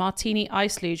say, martini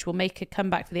ice luge will make a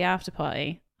comeback for the after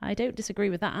party. I don't disagree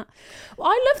with that. Well,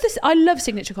 I love this. I love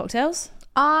signature cocktails.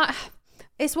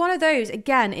 It's one of those,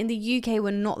 again, in the UK,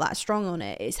 we're not that strong on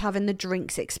it. It's having the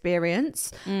drinks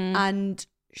experience and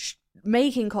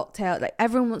making cocktails. Like,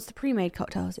 everyone wants the pre-made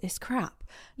cocktails. It's crap.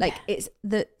 Like, it's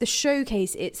the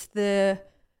showcase, it's the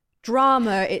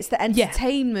drama, it's the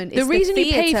entertainment. It's the reason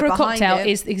you pay for a cocktail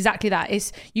is exactly that.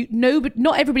 But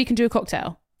not everybody can do a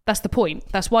cocktail. That's the point.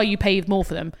 That's why you pay more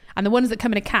for them. And the ones that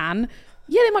come in a can,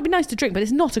 they might be nice to drink, but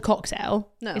it's not a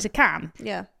cocktail. No. It's a can.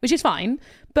 Yeah. Which is fine.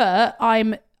 But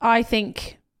I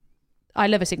think I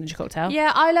love a signature cocktail.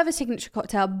 Yeah, I love a signature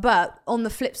cocktail, but on the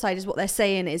flip side is what they're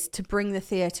saying is to bring the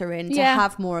theatre in, to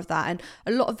have more of that. And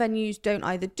a lot of venues don't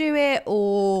either do it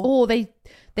or they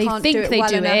think they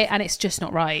do it and it's just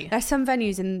not right. There's some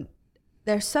venues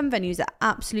that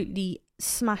absolutely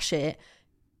smash it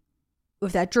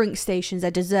with their drink stations,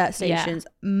 their dessert stations.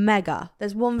 Mega.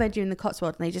 There's one venue in the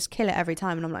Cotswolds and they just kill it every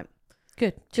time, and I'm like,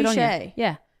 good on you.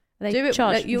 Yeah. They do it.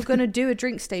 Like, you're going to do a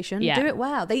drink station. Do it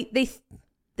well.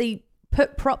 They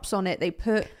put props on it. They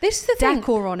put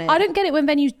decor on it. I don't get it when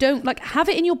venues don't, like, have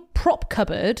it in your prop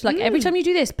cupboard. Like, every time you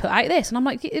do this, put out this. And I'm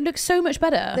like, it looks so much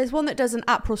better. There's one that does an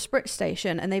Aperol spritz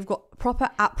station and they've got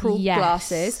proper Aperol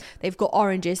glasses. They've got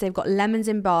oranges. They've got lemons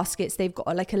in baskets. They've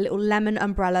got like a little lemon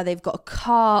umbrella. They've got a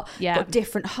cart. Got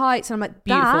different heights. And I'm like,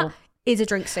 beautiful. That is a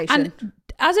drink station. And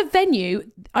as a venue,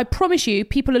 I promise you,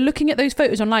 people are looking at those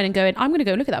photos online and going, I'm going to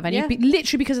go look at that venue,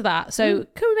 literally because of that. So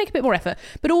can we make a bit more effort?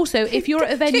 But also, if you're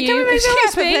at a venue,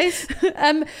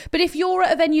 but if you're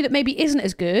at a venue that maybe isn't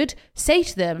as good, say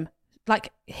to them,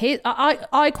 like, here,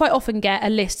 I quite often get a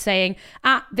list saying,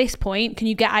 at this point, can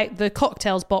you get out the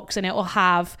cocktails box and it will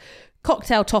have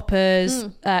cocktail toppers,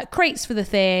 crates for the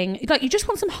thing. Like, you just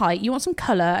want some height, you want some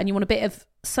colour, and you want a bit of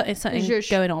something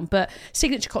going on. But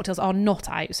signature cocktails are not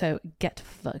out, so get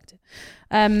fucked.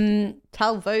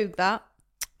 Tell Vogue that.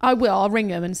 I will. I'll ring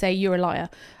them and say you're a liar.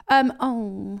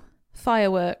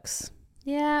 Fireworks.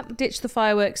 Yeah. Ditch the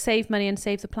fireworks, save money and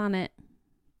save the planet.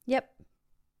 Yep.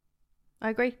 I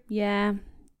agree. Yeah.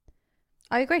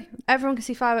 I agree. Everyone can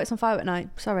see fireworks on firework night.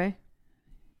 Sorry,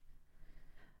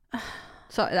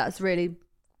 that's really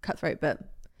cutthroat, but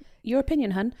your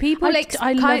opinion, hun. People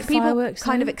I love fireworks.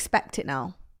 Kind of expect it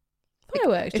now.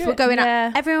 Fireworks. If we're going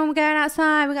out, everyone we're going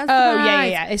outside. We're going.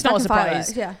 Yeah. It's not a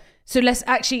surprise. Yeah. So let's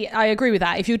actually. I agree with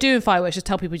that. If you're doing fireworks, just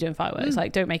tell people you're doing fireworks.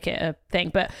 Like, don't make it a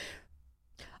thing. But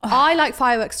I like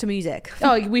fireworks to music.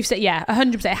 We've said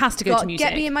 100%. It has to go to music.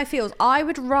 Get me in my feels. I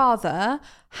would rather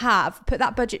put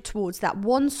that budget towards that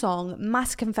one song,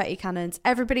 mass confetti cannons,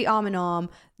 everybody arm in arm.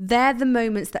 They're the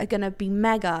moments that are going to be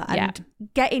mega and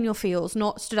get in your feels,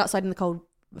 not stood outside in the cold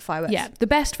fireworks. Yeah, the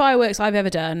best fireworks I've ever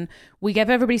done. We gave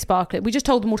everybody sparklers. We just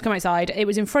told them all to come outside. It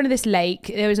was in front of this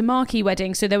lake. There was a marquee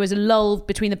wedding, so there was a lull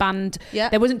between the band. Yeah.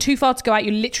 There wasn't too far to go out.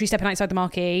 You're literally stepping outside the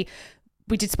marquee.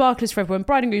 We did sparklers for everyone.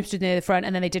 Bride and groom stood near the front,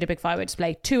 and then they did a big firework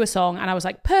display to a song, and I was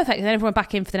like, perfect. And then everyone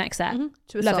back in for the next set.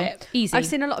 To a Love song. it. Easy. I've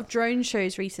seen a lot of drone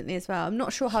shows recently as well. I'm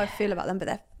not sure how I feel about them, but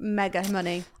they're mega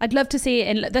money. I'd love to see it.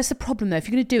 And that's the problem though. If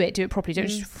you're going to do it properly. Don't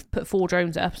just put 4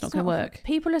 drones up. It's not going to work.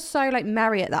 People are so like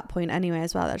merry at that point anyway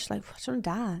as well. They're just like, I just want to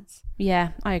dance. Yeah,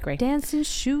 I agree. Dancing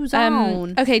shoes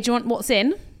on. Okay, do you want what's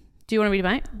in? Do you want to read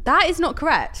them out? That is not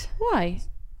correct. Why?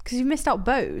 Because you've missed out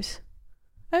bows.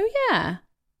 Oh yeah.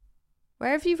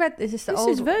 Where have you read this? Is This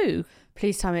is Vogue.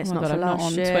 Please tell me it's not God, for I'm not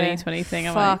last on year. 2020 thing,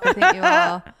 am Fuck, I think you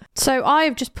are. So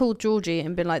I've just pulled Georgie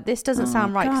and been like, this doesn't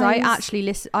sound right, because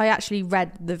I actually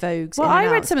read the Vogues. Well, I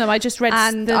read some of them. I just read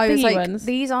and the I was like, ones.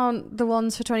 these aren't the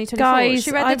ones for 2024. Guys,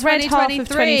 she read I've read half of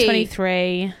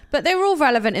 2023. But they were all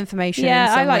relevant information.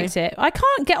 Yeah, I liked it. I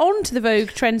can't get on to the Vogue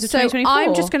trends of 2024.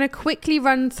 I'm just going to quickly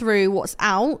run through what's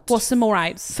out. What's some more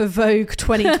outs for Vogue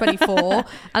 2024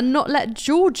 and not let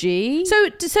Georgie.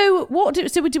 So what?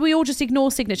 So did we all just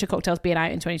ignore signature cocktails being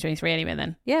out in 2023 anyway?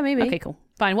 Then yeah, maybe. Okay, cool,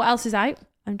 fine. What else is out?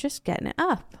 I'm just getting it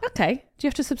up. Okay. Do you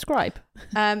have to subscribe?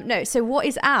 No. So what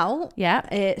is out?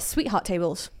 Yeah. Sweetheart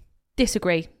tables.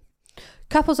 Disagree.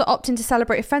 Couples are opting to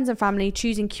celebrate with friends and family,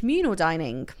 choosing communal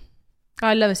dining.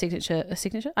 I love a signature.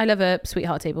 I love a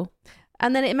sweetheart table.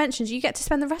 And then it mentions you get to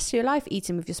spend the rest of your life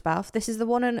eating with your spouse. This is the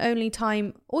one and only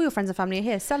time all your friends and family are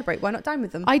here. Celebrate. Why not dine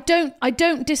with them? I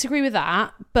don't disagree with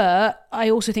that, but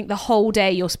I also think the whole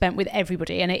day you're spent with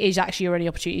everybody, and it is actually your only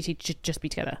opportunity to just be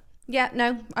together. Yeah,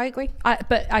 no, I agree.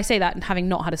 But I say that having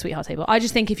not had a sweetheart table. I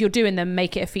just think if you're doing them,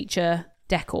 make it a feature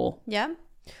decor. Yeah.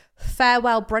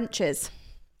 Farewell brunches.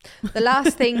 The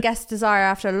last thing guests desire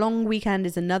after a long weekend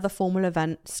is another formal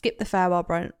event. Skip the farewell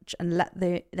brunch and let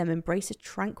them embrace the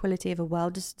tranquility of a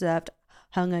well-deserved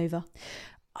hungover.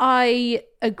 I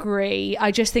agree.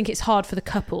 I just think it's hard for the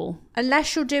couple.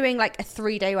 Unless you're doing like a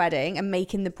 3-day wedding and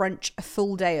making the brunch a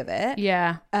full day of it.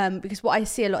 Yeah. Because what I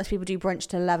see a lot of people do brunch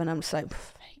till 11. I'm just like...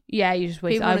 Yeah, you just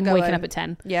wait. I'm waking up at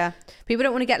 10. Yeah. People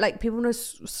don't want to get like... People want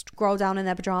to rock down in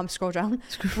their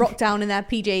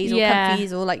PJs or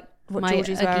comfies or like what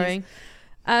Georgie's wearing.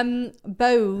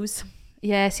 Bows.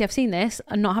 Yeah, see, I've seen this.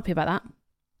 I'm not happy about that.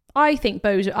 I think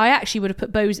bows... I actually would have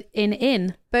put bows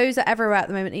in. Bows are everywhere at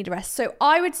the moment, need a rest. So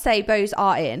I would say bows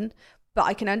are in, but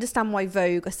I can understand why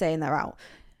Vogue are saying they're out.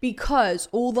 Because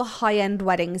all the high-end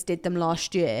weddings did them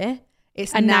last year.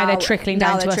 Now they're trickling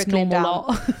down to us normal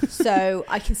lot. So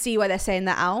I can see why they're saying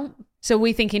they're out. So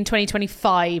we think in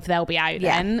 2025 they'll be out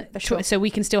then. For sure. So we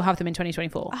can still have them in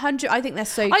 2024. 100. I think they're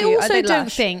so cute. I also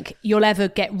don't think you'll ever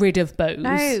get rid of bows.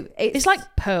 No. It's like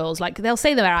pearls. Like they'll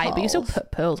say they're out, but you still put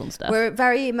pearls on stuff. We're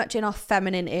very much in our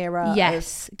feminine era of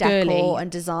decor girly. and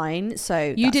design.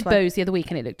 So you did bows the other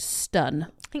week and it looked stun.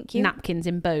 Thank you. Napkins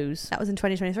in bows. That was in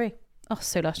 2023. Oh,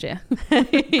 so last year.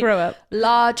 Grow up.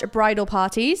 Large bridal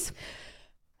parties.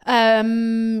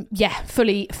 Yeah,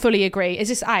 fully agree. Is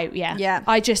this out? Yeah.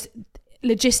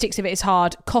 Logistics of it is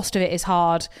hard. Cost of it is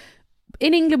hard.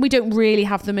 In England, we don't really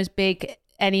have them as big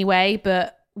anyway,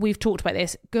 but we've talked about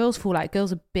this. Girls fall out.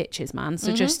 Girls are bitches, man.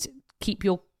 So just keep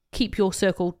your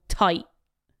circle tight.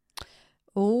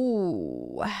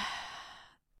 Oh,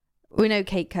 we know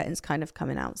cake curtain's kind of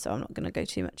coming out, so I'm not going to go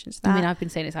too much into that. I mean, I've been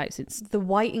saying it's out since the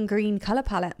white and green colour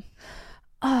palette.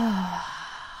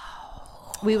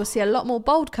 We will see a lot more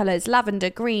bold colours, lavender,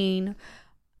 green.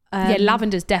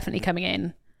 Lavender's definitely coming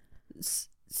in.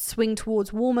 Swing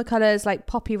towards warmer colours like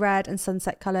poppy red and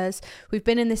sunset colours. We've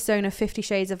been in this zone of 50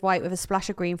 shades of white with a splash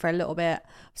of green for a little bit.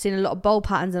 I've seen a lot of bold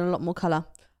patterns and a lot more colour.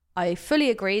 I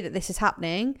fully agree that this is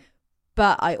happening,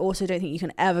 but I also don't think you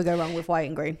can ever go wrong with white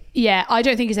and green. Yeah, I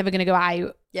don't think it's ever going to go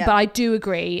out. Yeah. But I do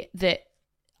agree that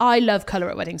I love colour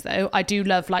at weddings though. I do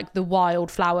love like the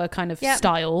wildflower kind of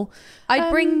style. I'd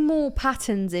bring more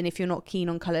patterns in if you're not keen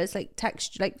on colours, like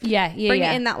texture, like bring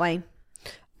it in that way.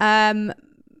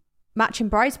 Matching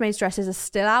bridesmaids dresses are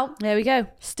still out. There we go.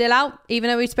 Still out, even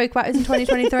though we spoke about it in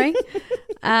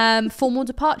 2023. Formal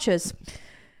departures.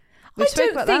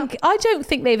 I don't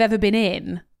think they've ever been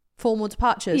in. Formal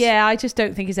departures. Yeah, I just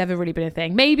don't think it's ever really been a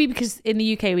thing. Maybe because in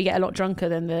the UK we get a lot drunker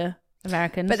than the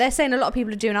Americans. But they're saying a lot of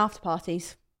people are doing after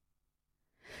parties.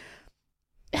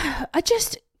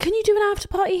 Can you do an after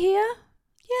party here?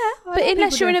 Yeah. But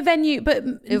unless you're in a venue, but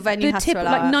the venue has to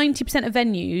allow like 90% of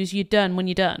venues, you're done when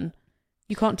you're done.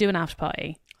 You can't do an after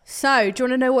party. So, do you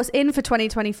want to know what's in for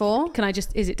 2024?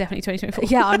 Is it definitely 2024?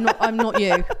 Yeah, I'm not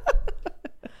you.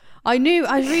 I knew.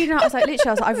 I was reading. I was like,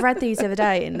 literally, I've read these the other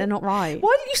day, and they're not right.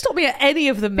 Why didn't you stop me at any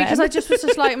of them? Then? Because I just was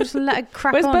like, I'm just gonna let it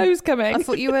crack Where's on. Bo's coming? I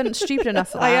thought you weren't stupid enough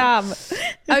for that. I am.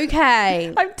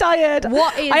 Okay. I'm tired.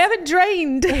 I haven't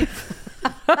drained.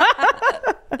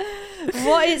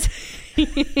 What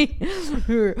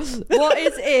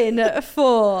is in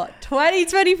for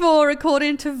 2024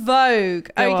 according to Vogue?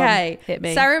 Okay, hit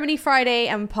me. Ceremony Friday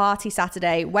and party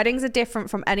Saturday. Weddings are different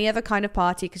from any other kind of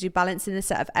party because you're balancing a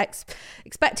set of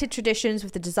expected traditions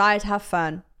with the desire to have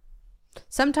fun.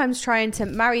 Sometimes trying to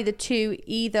marry the two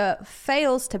either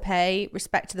fails to pay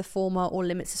respect to the former or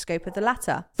limits the scope of the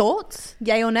latter. Thoughts?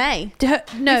 Yay or nay?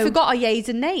 No. We forgot our yays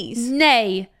and nays.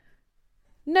 Nay.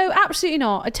 No, absolutely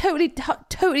not. I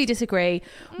totally disagree.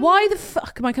 Why the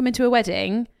fuck am I coming to a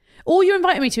wedding? All you're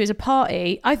inviting me to is a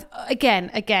party.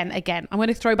 Again, I'm going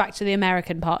to throw back to the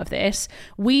American part of this.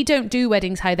 We don't do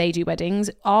weddings how they do weddings.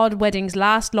 Our weddings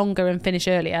last longer and finish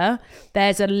earlier.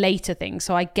 There's a later thing,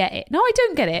 so I get it. No, I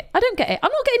don't get it. I'm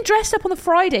not getting dressed up on the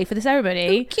Friday for the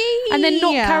ceremony and then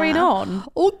not carrying on.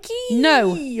 Okay.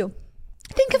 No.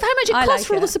 Think of how much it costs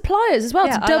for all the suppliers as well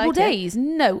to double days.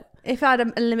 No. If I had a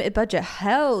limited budget,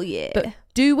 hell yeah. But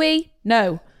do we?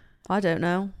 No. I don't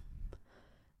know.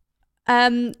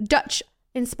 Dutch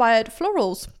inspired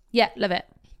florals. Yeah, love it.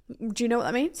 Do you know what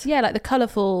that means? Yeah, like the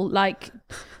colourful, like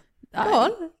go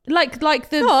on. Like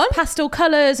the pastel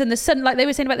colours and the sun, like they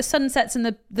were saying about the sunsets and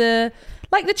the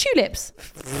like the tulips.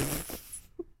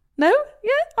 No?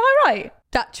 Yeah? Am I right?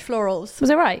 Dutch florals.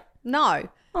 Was I right? No.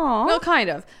 Aww. Well,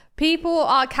 kind of. People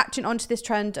are catching onto this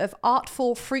trend of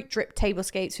artful fruit drip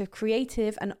tablescapes with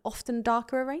creative and often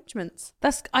darker arrangements.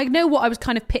 I know what I was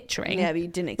kind of picturing. Yeah, but you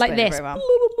didn't explain it very well.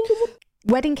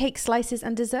 Wedding cake slices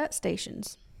and dessert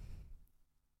stations.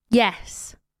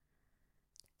 Yes.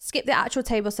 Skip the actual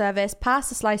table service, pass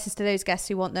the slices to those guests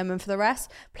who want them, and for the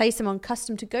rest, place them on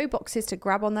custom to-go boxes to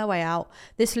grab on their way out.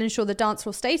 This will ensure the dance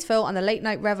floor stays full and the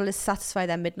late-night revelers satisfy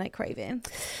their midnight craving.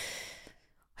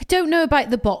 I don't know about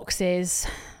the boxes.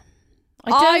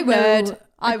 I would.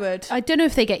 I don't know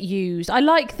if they get used. I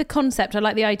like the concept. I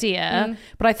like the idea.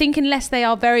 But I think unless they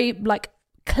are very like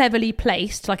cleverly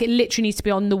placed, like it literally needs to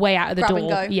be on the way out of the Grab door. And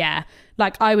go. Yeah.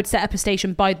 Like I would set up a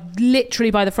station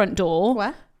literally by the front door.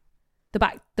 Where?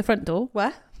 The front door.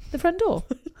 Where? The front door.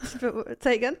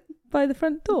 Say again. By the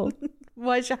front door.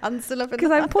 Why is your hand still up?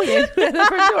 Because I'm pointing where the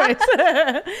front door is.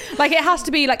 Like it has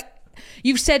to be like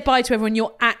you've said bye to everyone,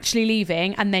 you're actually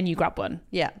leaving, and then you grab one.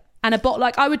 Yeah. And a bottle,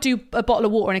 like I would do a bottle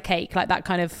of water and a cake, like that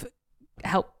kind of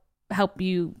help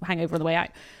you hang over on the way out.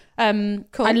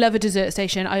 Cool. I love a dessert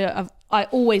station. I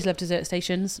always love dessert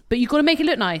stations, but you've got to make it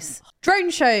look nice.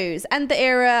 Drone shows and the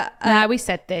era. We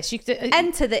said this.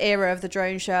 Enter the era of the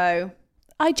drone show.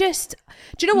 Do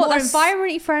you know what? More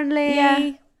environmentally friendly.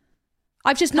 Yeah.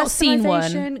 I've just not seen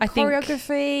one. I think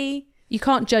choreography. You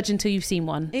can't judge until you've seen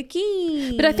one.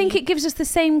 Okay. But I think it gives us the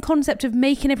same concept of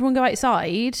making everyone go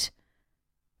outside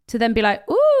to then be like,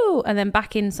 ooh, and then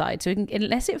back inside. So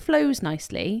unless it flows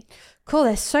nicely. Cool.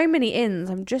 There's so many ins.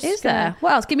 There?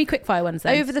 What else? Give me quick fire ones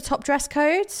then. Over the top dress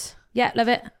codes. Yeah, love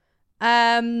it.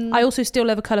 I also still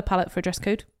love a colour palette for a dress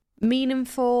code.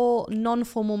 Meaningful,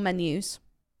 non-formal menus.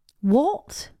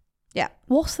 What? Yeah.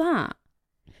 What's that?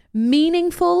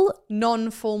 Meaningful?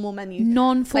 Non-formal menus.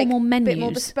 Non-formal menus. A bit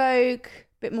more bespoke,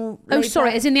 bit more... Oh,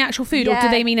 sorry, as in the actual food, or do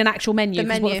they mean an actual menu? The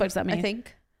menu. What the fuck does that mean? I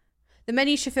think. The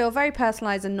menu should feel very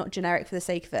personalised and not generic for the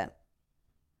sake of it.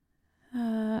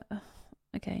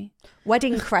 Okay.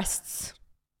 Wedding crests.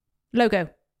 Logo.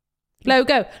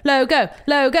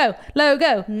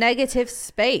 Negative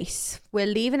space. We're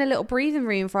leaving a little breathing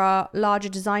room for our larger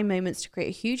design moments to create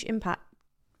a huge impact.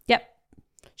 Yep.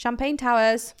 Champagne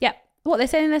towers. Yep. What, they're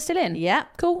saying they're still in? Yeah.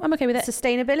 Cool, I'm okay with it.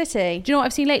 Sustainability. Do you know what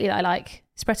I've seen lately that I like?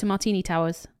 Espresso martini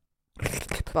towers.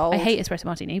 Bold. I hate espresso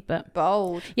martini, but...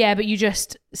 Bold. Yeah, but you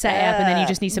just set it up and then you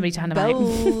just need somebody to hand them out.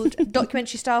 Bold.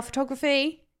 Documentary style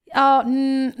photography. Oh,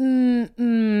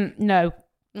 no.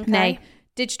 Okay. Nay.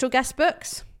 Digital guest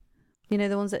books. You know,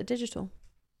 the ones that are digital.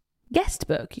 Guest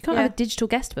book? You can't have a digital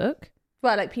guest book.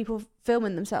 Well, like people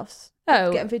filming themselves.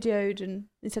 Oh. Getting videoed and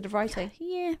instead of writing.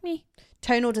 Yeah, me.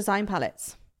 Tonal design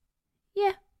palettes.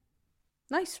 Yeah.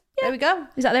 Nice. Yeah. There we go.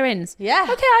 Is that their ins? Yeah.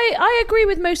 Okay, I agree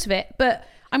with most of it, but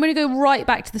I'm going to go right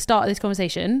back to the start of this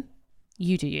conversation.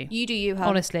 You do you. You do you, hun.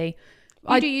 Honestly.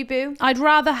 You do you, boo. I'd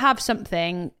rather have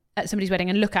something at somebody's wedding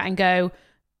and look at and go,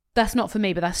 that's not for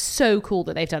me, but that's so cool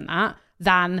that they've done that,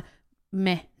 than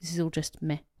meh. This is all just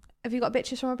meh. Have you got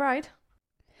bitches from a bride?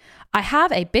 I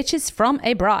have a bitches from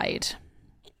a bride.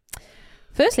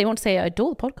 Firstly, I want to say I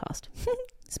adore the podcast.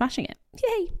 Smashing it.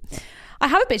 Yay. I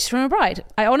have a bitches from a bride.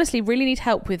 I honestly really need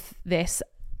help with this,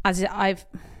 as I've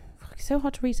it's so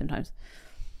hard to read sometimes.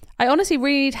 I honestly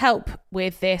really need help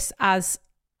with this as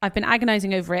I've been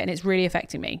agonising over it and it's really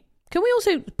affecting me. Can we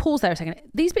also pause there a second?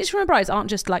 These bitches from my brides aren't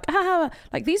just like,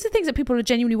 like these are things that people are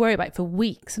genuinely worried about for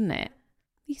weeks, isn't it?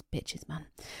 These bitches, man.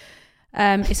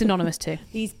 It's anonymous too.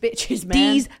 These bitches, man.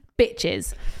 These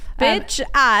bitches. Bitch,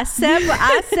 I said what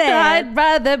I said. I'd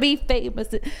rather be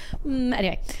famous.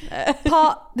 Anyway,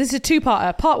 this is a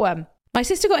two-parter. Part one. My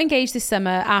sister got engaged this summer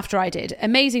after I did.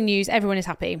 Amazing news. Everyone is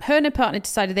happy. Her and her partner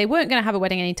decided they weren't going to have a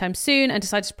wedding anytime soon and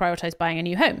decided to prioritise buying a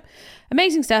new home.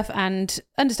 Amazing stuff and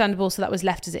understandable, so that was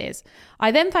left as it is.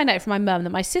 I then found out from my mum that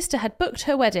my sister had booked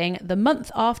her wedding the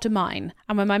month after mine.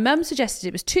 And when my mum suggested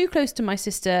it was too close to my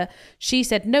sister, she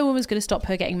said no one was going to stop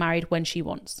her getting married when she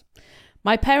wants.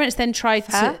 My parents then tried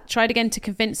again to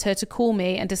convince her to call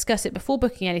me and discuss it before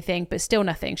booking anything, but still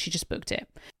nothing. She just booked it.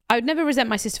 I would never resent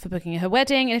my sister for booking her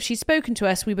wedding, and if she'd spoken to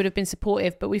us, we would have been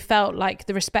supportive, but we felt like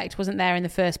the respect wasn't there in the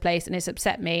first place, and it's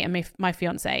upset me and my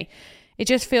fiance. It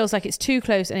just feels like it's too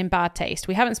close and in bad taste.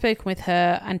 We haven't spoken with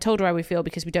her and told her how we feel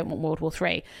because we don't want World War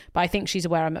III, but I think she's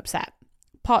aware I'm upset.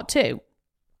 Part 2.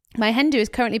 My hen do is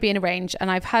currently being arranged, and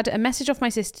I've had a message off my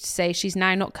sister to say she's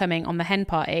now not coming on the hen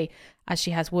party as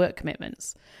she has work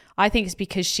commitments. I think it's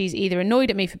because she's either annoyed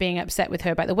at me for being upset with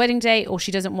her about the wedding day, or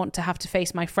she doesn't want to have to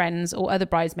face my friends or other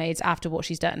bridesmaids after what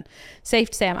she's done. Safe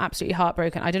to say I'm absolutely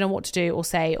heartbroken. I don't know what to do or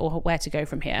say or where to go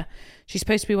from here. She's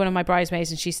supposed to be one of my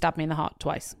bridesmaids and she stabbed me in the heart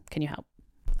twice. Can you help?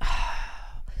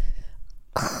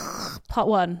 Part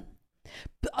 1.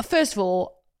 First of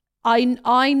all,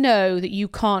 I know that you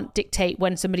can't dictate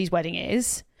when somebody's wedding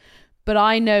is, but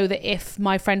I know that if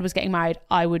my friend was getting married,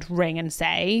 I would ring and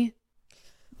say...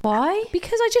 Why?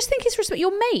 Because I just think it's respect.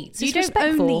 Your mates. You don't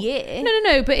own the year.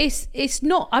 No. But it's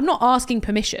not. I'm not asking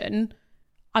permission.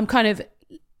 I'm kind of.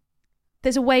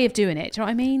 There's a way of doing it. Do you know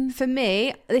what I mean? For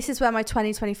me, this is where my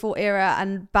 2024 era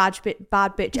and bad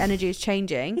bitch energy is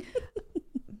changing.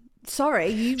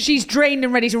 Sorry, she's drained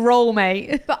and ready to roll,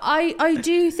 mate. But I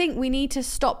do think we need to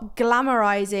stop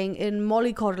glamorizing and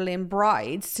mollycoddling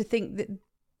brides to think that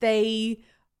they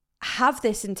have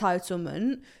this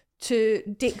entitlement to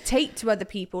dictate to other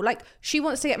people. Like, she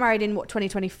wants to get married in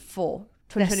 2024,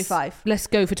 2025. Let's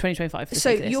go for 2025. So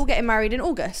you're getting married in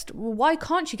August. Well, why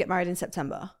can't she get married in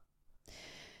September?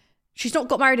 She's not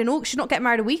got married in August. She's not getting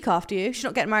married a week after you. She's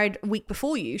not getting married a week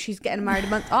before you. She's getting married a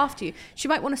month after you. She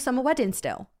might want a summer wedding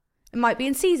still. It might be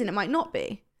in season. It might not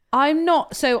be.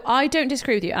 So I don't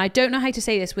disagree with you. And I don't know how to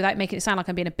say this without making it sound like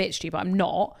I'm being a bitch to you, but I'm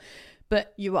not.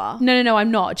 But you are. No,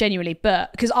 I'm not, genuinely.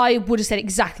 But because I would have said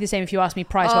exactly the same if you asked me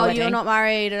prior to our wedding. Oh, you're not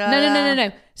married.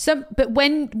 No. But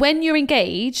when you're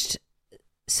engaged,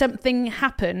 something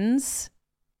happens,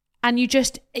 and you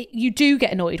do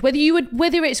get annoyed.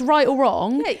 Whether it's right or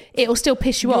wrong, it'll still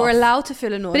piss you off. You're allowed to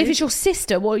feel annoyed. But if it's your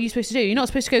sister, what are you supposed to do? You're not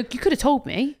supposed to go, you could have told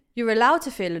me. You're allowed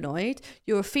to feel annoyed.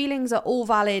 Your feelings are all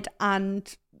valid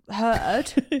and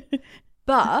heard.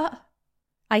 But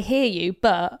I hear you,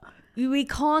 but we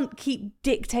can't keep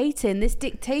dictating. This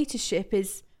dictatorship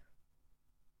is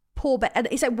poor. And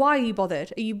it's like, why are you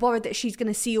bothered? Are you bothered that she's going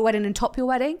to see your wedding and top your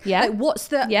wedding? Yeah. Like, what's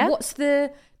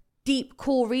the deep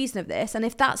core reason of this? And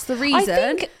if that's the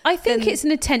reason, I think it's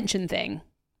an attention thing.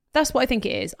 That's what I think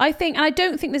it is. And I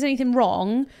don't think there's anything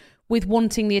wrong with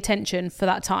wanting the attention for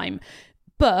that time,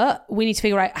 but we need to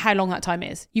figure out how long that time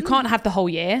is. You can't have the whole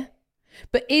year,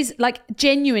 but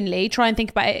genuinely try and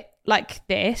think about it like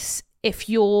this. If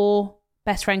your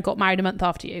best friend got married a month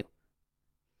after you.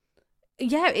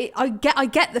 Yeah, I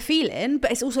get the feeling,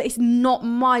 but it's not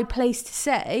my place to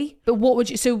say. But what would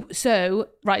you... So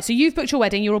you've booked your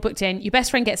wedding, you're all booked in, your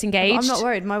best friend gets engaged. I'm not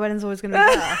worried, my wedding's always going to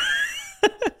be there.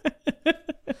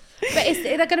 But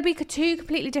they're going to be two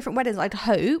completely different weddings, I'd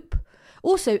hope.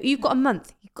 Also, you've got a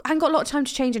month. You haven't got a lot of time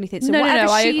to change anything. So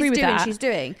whatever I agree with that. She's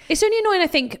doing. It's only annoying, I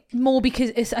think, more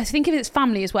because I think if it's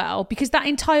family as well, because that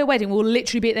entire wedding will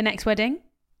literally be at the next wedding.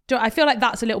 I feel like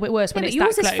that's a little bit worse when it's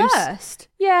that close. Yours is first.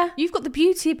 Yeah. You've got the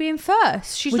beauty of being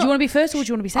first. Would you want to be first or would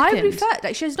you want to be second? I would be first.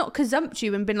 Like, she's not gazumped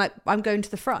you and been like, I'm going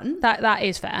to the front. That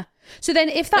is fair. So then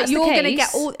if that's the case... You're going to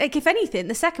get all... Like, if anything,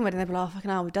 the second wedding, they'll be like, oh, fucking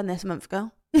hell, we've done this a month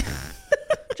ago. Do you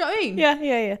know what I mean?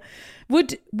 Yeah.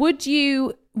 Would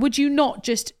you not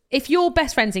just... If your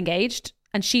best friend's engaged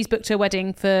and she's booked her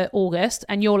wedding for August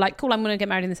and you're like, cool, I'm going to get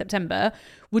married in September,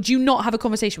 would you not have a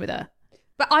conversation with her?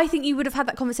 But I think you would have had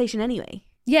that conversation anyway.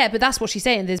 Yeah, but that's what she's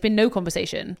saying. There's been no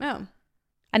conversation. Oh.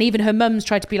 And even her mum's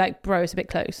tried to be like, bro, it's a bit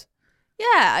close. Yeah,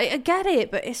 I get it,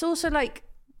 but it's also like...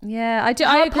 Yeah, I do.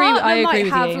 I agree with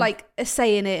you. Have like a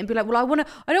say in it and be like, well,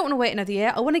 I don't want to wait another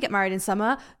year. I want to get married in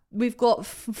summer. we've got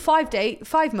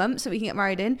 5 months that we can get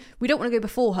married in. We don't want to go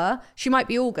before her. She might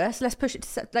be August. Let's push it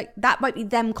to like that. Might be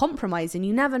them compromising.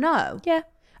 You never know. Yeah.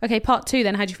 Okay. Part 2.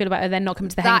 Then, how do you feel about her then not coming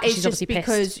to the hen? That is she's just obviously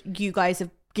because pissed. you guys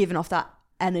have given off that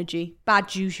energy, bad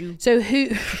juju. So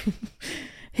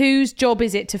whose job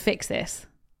is it to fix this?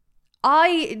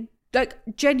 I like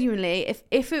genuinely.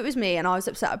 If it was me and I was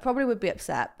upset, I probably would be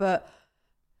upset, but.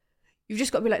 You've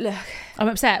just got to be like, look. I'm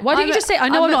upset. Why don't you just say, I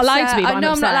know I'm not allowed to be, but I know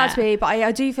I'm I'm not allowed to be, but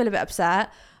I do feel a bit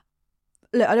upset.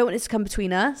 Look, I don't want this to come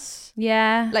between us.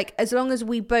 Yeah. Like, as long as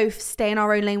we both stay in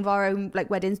our own lane with our own, like,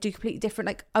 weddings, do completely different.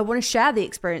 Like, I want to share the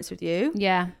experience with you.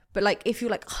 Yeah. But, like, if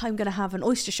you're like, oh, I'm going to have an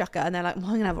oyster shucker, and they're like, well,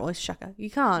 I'm going to have an oyster shucker. You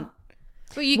can't.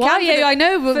 Well, you can. Yeah, I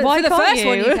know, but why for the can't first you?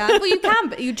 one you can. Well, you can,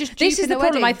 but you just this is the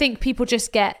problem. wedding. I think people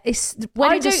just get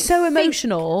weddings are so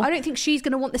emotional. I don't think she's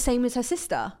going to want the same as her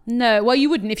sister. No, well, you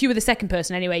wouldn't if you were the second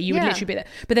person anyway. You would literally be there.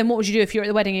 But then what would you do if you're at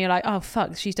the wedding and you're like, oh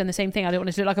fuck, she's done the same thing. I don't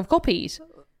want to do it like I've copied.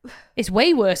 It's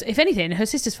way worse. If anything, her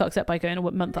sister's fucked up by going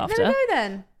a month after. No,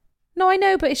 then. No, I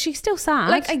know, but she's still sad.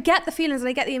 Like, I get the feelings and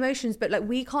I get the emotions, but like,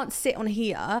 we can't sit on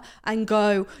here and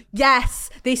go, yes,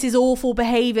 this is awful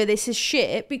behavior, this is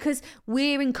shit, because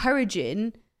we're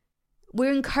encouraging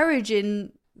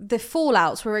the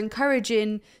fallouts, we're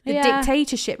encouraging the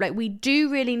dictatorship. Like, we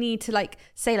do really need to like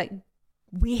say, like,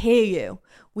 we hear you,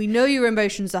 we know your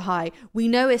emotions are high, we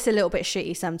know it's a little bit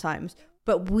shitty sometimes,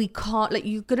 but we can't, like,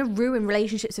 you're gonna ruin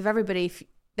relationships with everybody if,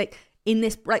 like, in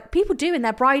this, like, people do in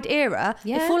their bride era,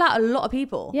 they fall out a lot of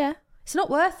people. Yeah. It's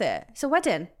not worth it. It's a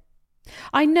wedding.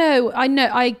 I know.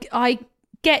 I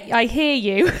hear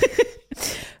you.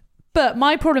 But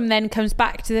my problem then comes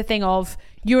back to the thing of,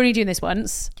 you're only doing this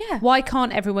once. Yeah. Why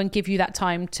can't everyone give you that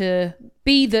time to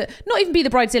be not even be the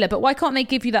bridezilla, but why can't they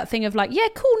give you that thing of like, yeah,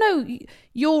 cool, no,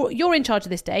 you're in charge of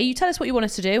this day. You tell us what you want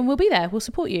us to do and we'll be there. We'll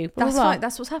support you. Blah, that's blah, blah. right.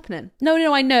 That's what's happening.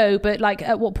 No, I know. But like,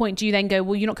 at what point do you then go,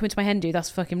 well, you're not coming to my hen do?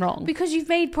 That's fucking wrong. Because you've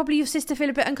made probably your sister feel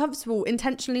a bit uncomfortable,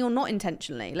 intentionally or not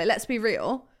intentionally. Like, let's be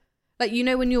real. Like, you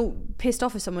know, when you're pissed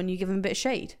off with someone, you give them a bit of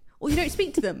shade. Or you don't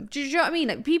speak to them. Do you know what I mean?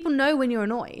 Like, people know when you're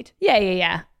annoyed.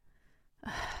 Yeah.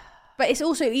 But it's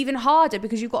also even harder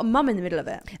because you've got a mum in the middle of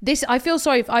it. I feel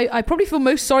sorry. I probably feel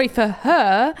most sorry for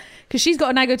her because she's got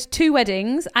to now go to 2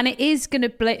 weddings, and it is going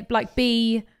to like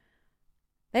be.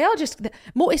 They are just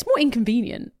more. It's more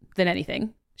inconvenient than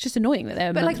anything. It's just annoying that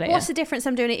they're. But like, later. What's the difference?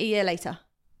 I'm doing it a year later.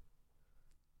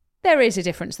 There is a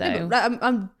difference, though.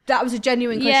 No, that was a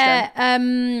genuine question.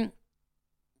 Yeah.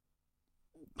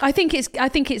 I think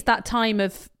it's that time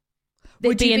of.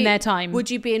 Would be in their time.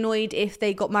 Would you be annoyed if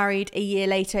they got married a year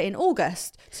later in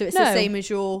August? So it's the same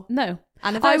as your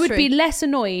anniversary. I would be less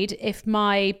annoyed if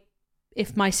my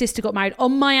sister got married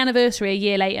on my anniversary a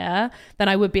year later than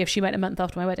I would be if she went a month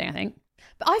after my wedding, I think.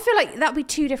 But I feel like that'd be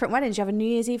 2 different weddings. You have a New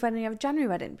Year's Eve wedding, you have a January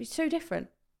wedding. It'd be so different.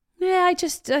 Yeah, I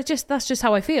just that's just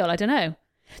how I feel. I don't know.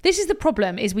 This is the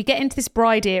problem, is we get into this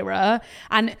bride era,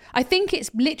 and I think it's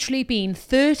literally been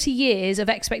 30 years of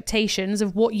expectations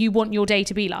of what you want your day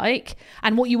to be like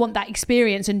and what you want that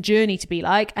experience and journey to be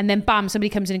like, and then bam, somebody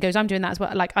comes in and goes, I'm doing that as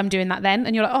well, like I'm doing that then,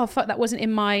 and you're like, oh fuck, that wasn't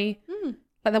in my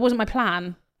like that wasn't my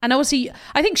plan. And obviously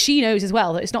I think she knows as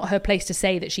well that it's not her place to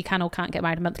say that she can or can't get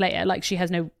married a month later. Like, she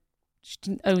didn't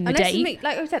own the date.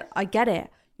 Like I said, I get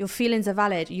it. Your feelings are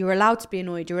valid. You're allowed to be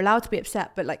annoyed. You're allowed to be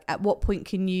upset. But like, at what point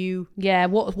can you? Yeah.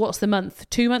 What's the month?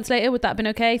 2 months later? Would that have been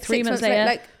okay? 3 months later?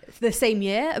 Like the same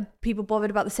year? Are people bothered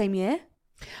about the same year?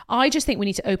 I just think we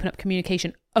need to open up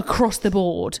communication across the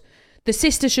board. The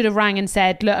sister should have rang and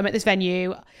said, look, I'm at this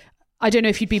venue. I don't know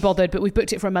if you'd be bothered, but we've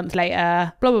booked it for a month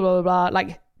later. Blah, blah, blah, blah, blah.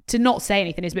 Like, to not say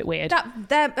anything is a bit weird.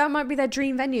 That might be their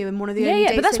dream venue and one of the only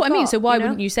dates but that's what I mean. So why you know?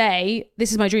 wouldn't you say,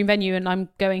 this is my dream venue and I'm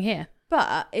going here?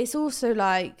 But it's also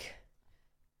like,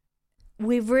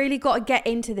 we've really got to get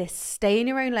into this. Stay in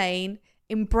your own lane,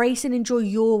 embrace and enjoy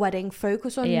your wedding,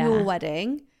 focus on your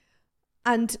wedding,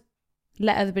 and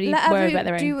let everybody worry about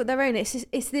their own. Do their own.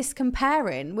 It's this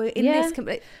comparing. We're in this.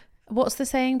 What's the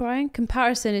saying, Brian?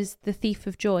 Comparison is the thief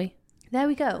of joy. There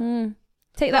we go.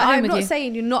 Take that home I'm with not you.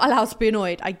 saying you're not allowed to be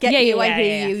annoyed. I get you. I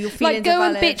hear you. Your feelings like, go are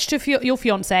and valid. bitch to your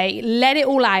fiance, let it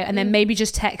all out, and then maybe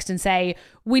just text and say,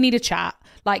 we need a chat.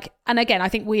 Like, and again, I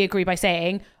think we agree by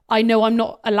saying, I know I'm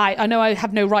not allowed, I know I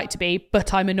have no right to be,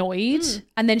 but I'm annoyed.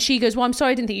 And then she goes, well, I'm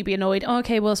sorry, I didn't think you'd be annoyed. Oh,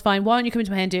 okay, well, it's fine. Why aren't you coming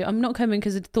to my hen do? I'm not coming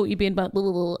because I thought you'd be in blah, blah,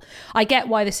 blah, blah. I get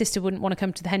why the sister wouldn't want to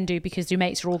come to the hen do, because your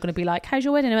mates are all going to be like, how's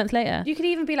your wedding a month later? You could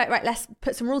even be like, right, let's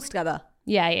put some rules together.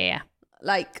 Yeah.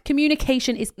 Like,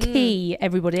 communication is key,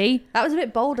 everybody. That was a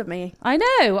bit bold of me. I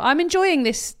know. I'm enjoying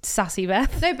this sassy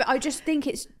Beth. No, but I just think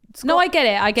it's no, I get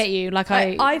it. I get you. Like,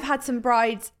 I've had some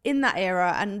brides in that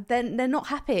era and then they're not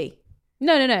happy.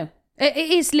 No. It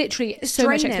is literally so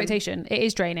much expectation. It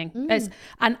is draining.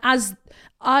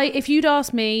 If you'd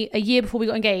asked me a year before we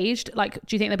got engaged, like,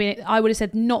 do you think there'd be? I would have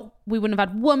said we wouldn't have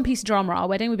had one piece of drama at our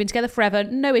wedding. We've been together forever,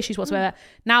 no issues whatsoever.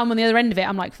 Now I'm on the other end of it.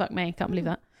 I'm like, fuck me, can't believe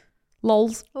that.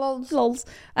 Lols.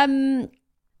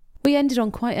 We ended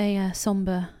on quite a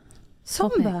somber.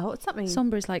 Somber? Topic. What's that mean?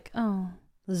 Somber is like, Zumba.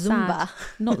 Sad.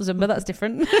 Not Zumba, that's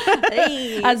different.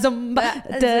 A Zumba.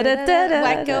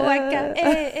 Wacka,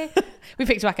 wacka. We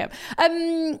picked whack up.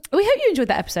 We hope you enjoyed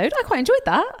that episode. I quite enjoyed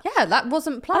that. Yeah, that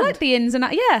wasn't planned. I like the ins and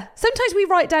outs. Yeah. Sometimes we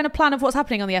write down a plan of what's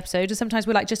happening on the episode, and sometimes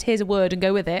we're like, just here's a word and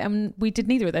go with it. And we did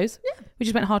neither of those. Yeah. We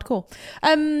just went hardcore.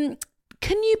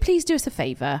 Can you please do us a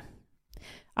favour?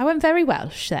 I went very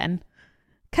Welsh then.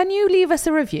 Can you leave us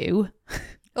a review?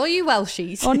 Or you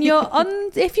Welshies.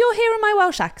 If you're hearing my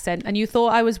Welsh accent and you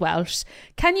thought I was Welsh,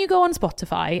 can you go on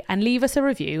Spotify and leave us a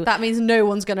review? That means no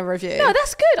one's going to review. No,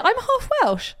 that's good. I'm half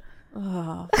Welsh.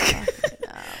 Oh,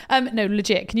 no,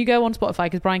 legit. Can you go on Spotify?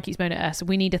 Because Brian keeps moaning at us.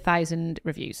 We need 1,000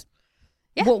 reviews.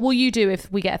 Yeah. What will you do if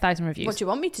we get 1,000 reviews? What do you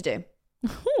want me to do?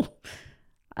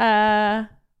 I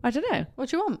don't know. What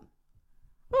do you want?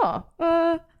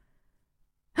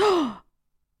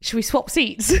 Should we swap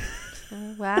seats?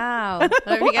 Wow. I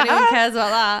don't think anyone cares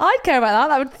about that. I'd care about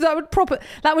that.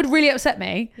 That would really upset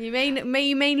me. You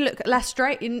may look less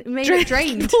drained.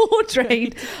 More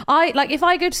drained. If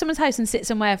I go to someone's house and sit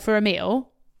somewhere for a meal,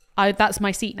 that's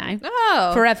my seat now.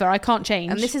 Oh. Forever. I can't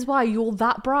change. And this is why you're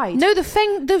that bride. No, the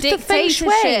feng shui.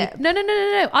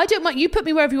 No. I don't mind. You put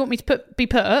me wherever you want me to be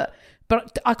put.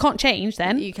 But I can't change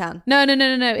then. You can. No.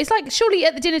 It's like, surely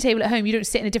at the dinner table at home, you don't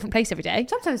sit in a different place every day.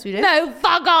 Sometimes we do. No,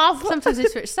 fuck off. Sometimes we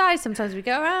switch sides. Sometimes we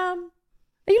go around.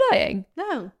 Are you lying?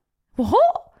 No.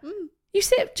 What? You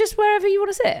sit just wherever you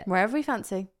want to sit? Wherever we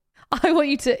fancy. I want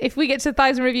you to, if we get to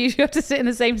 1,000 reviews, you have to sit in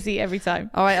the same seat every time.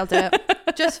 All right, I'll do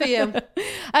it. Just for you.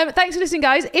 Thanks for listening,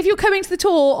 guys. If you're coming to the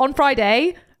tour on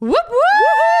Friday, whoop, whoop,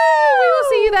 we will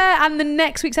see you there. And the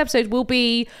next week's episode will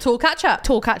be Tour catch up.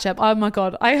 Oh my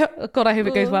God. I hope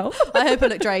it goes well. I hope I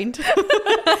look drained.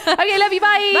 Okay, love you.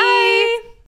 Bye. Bye.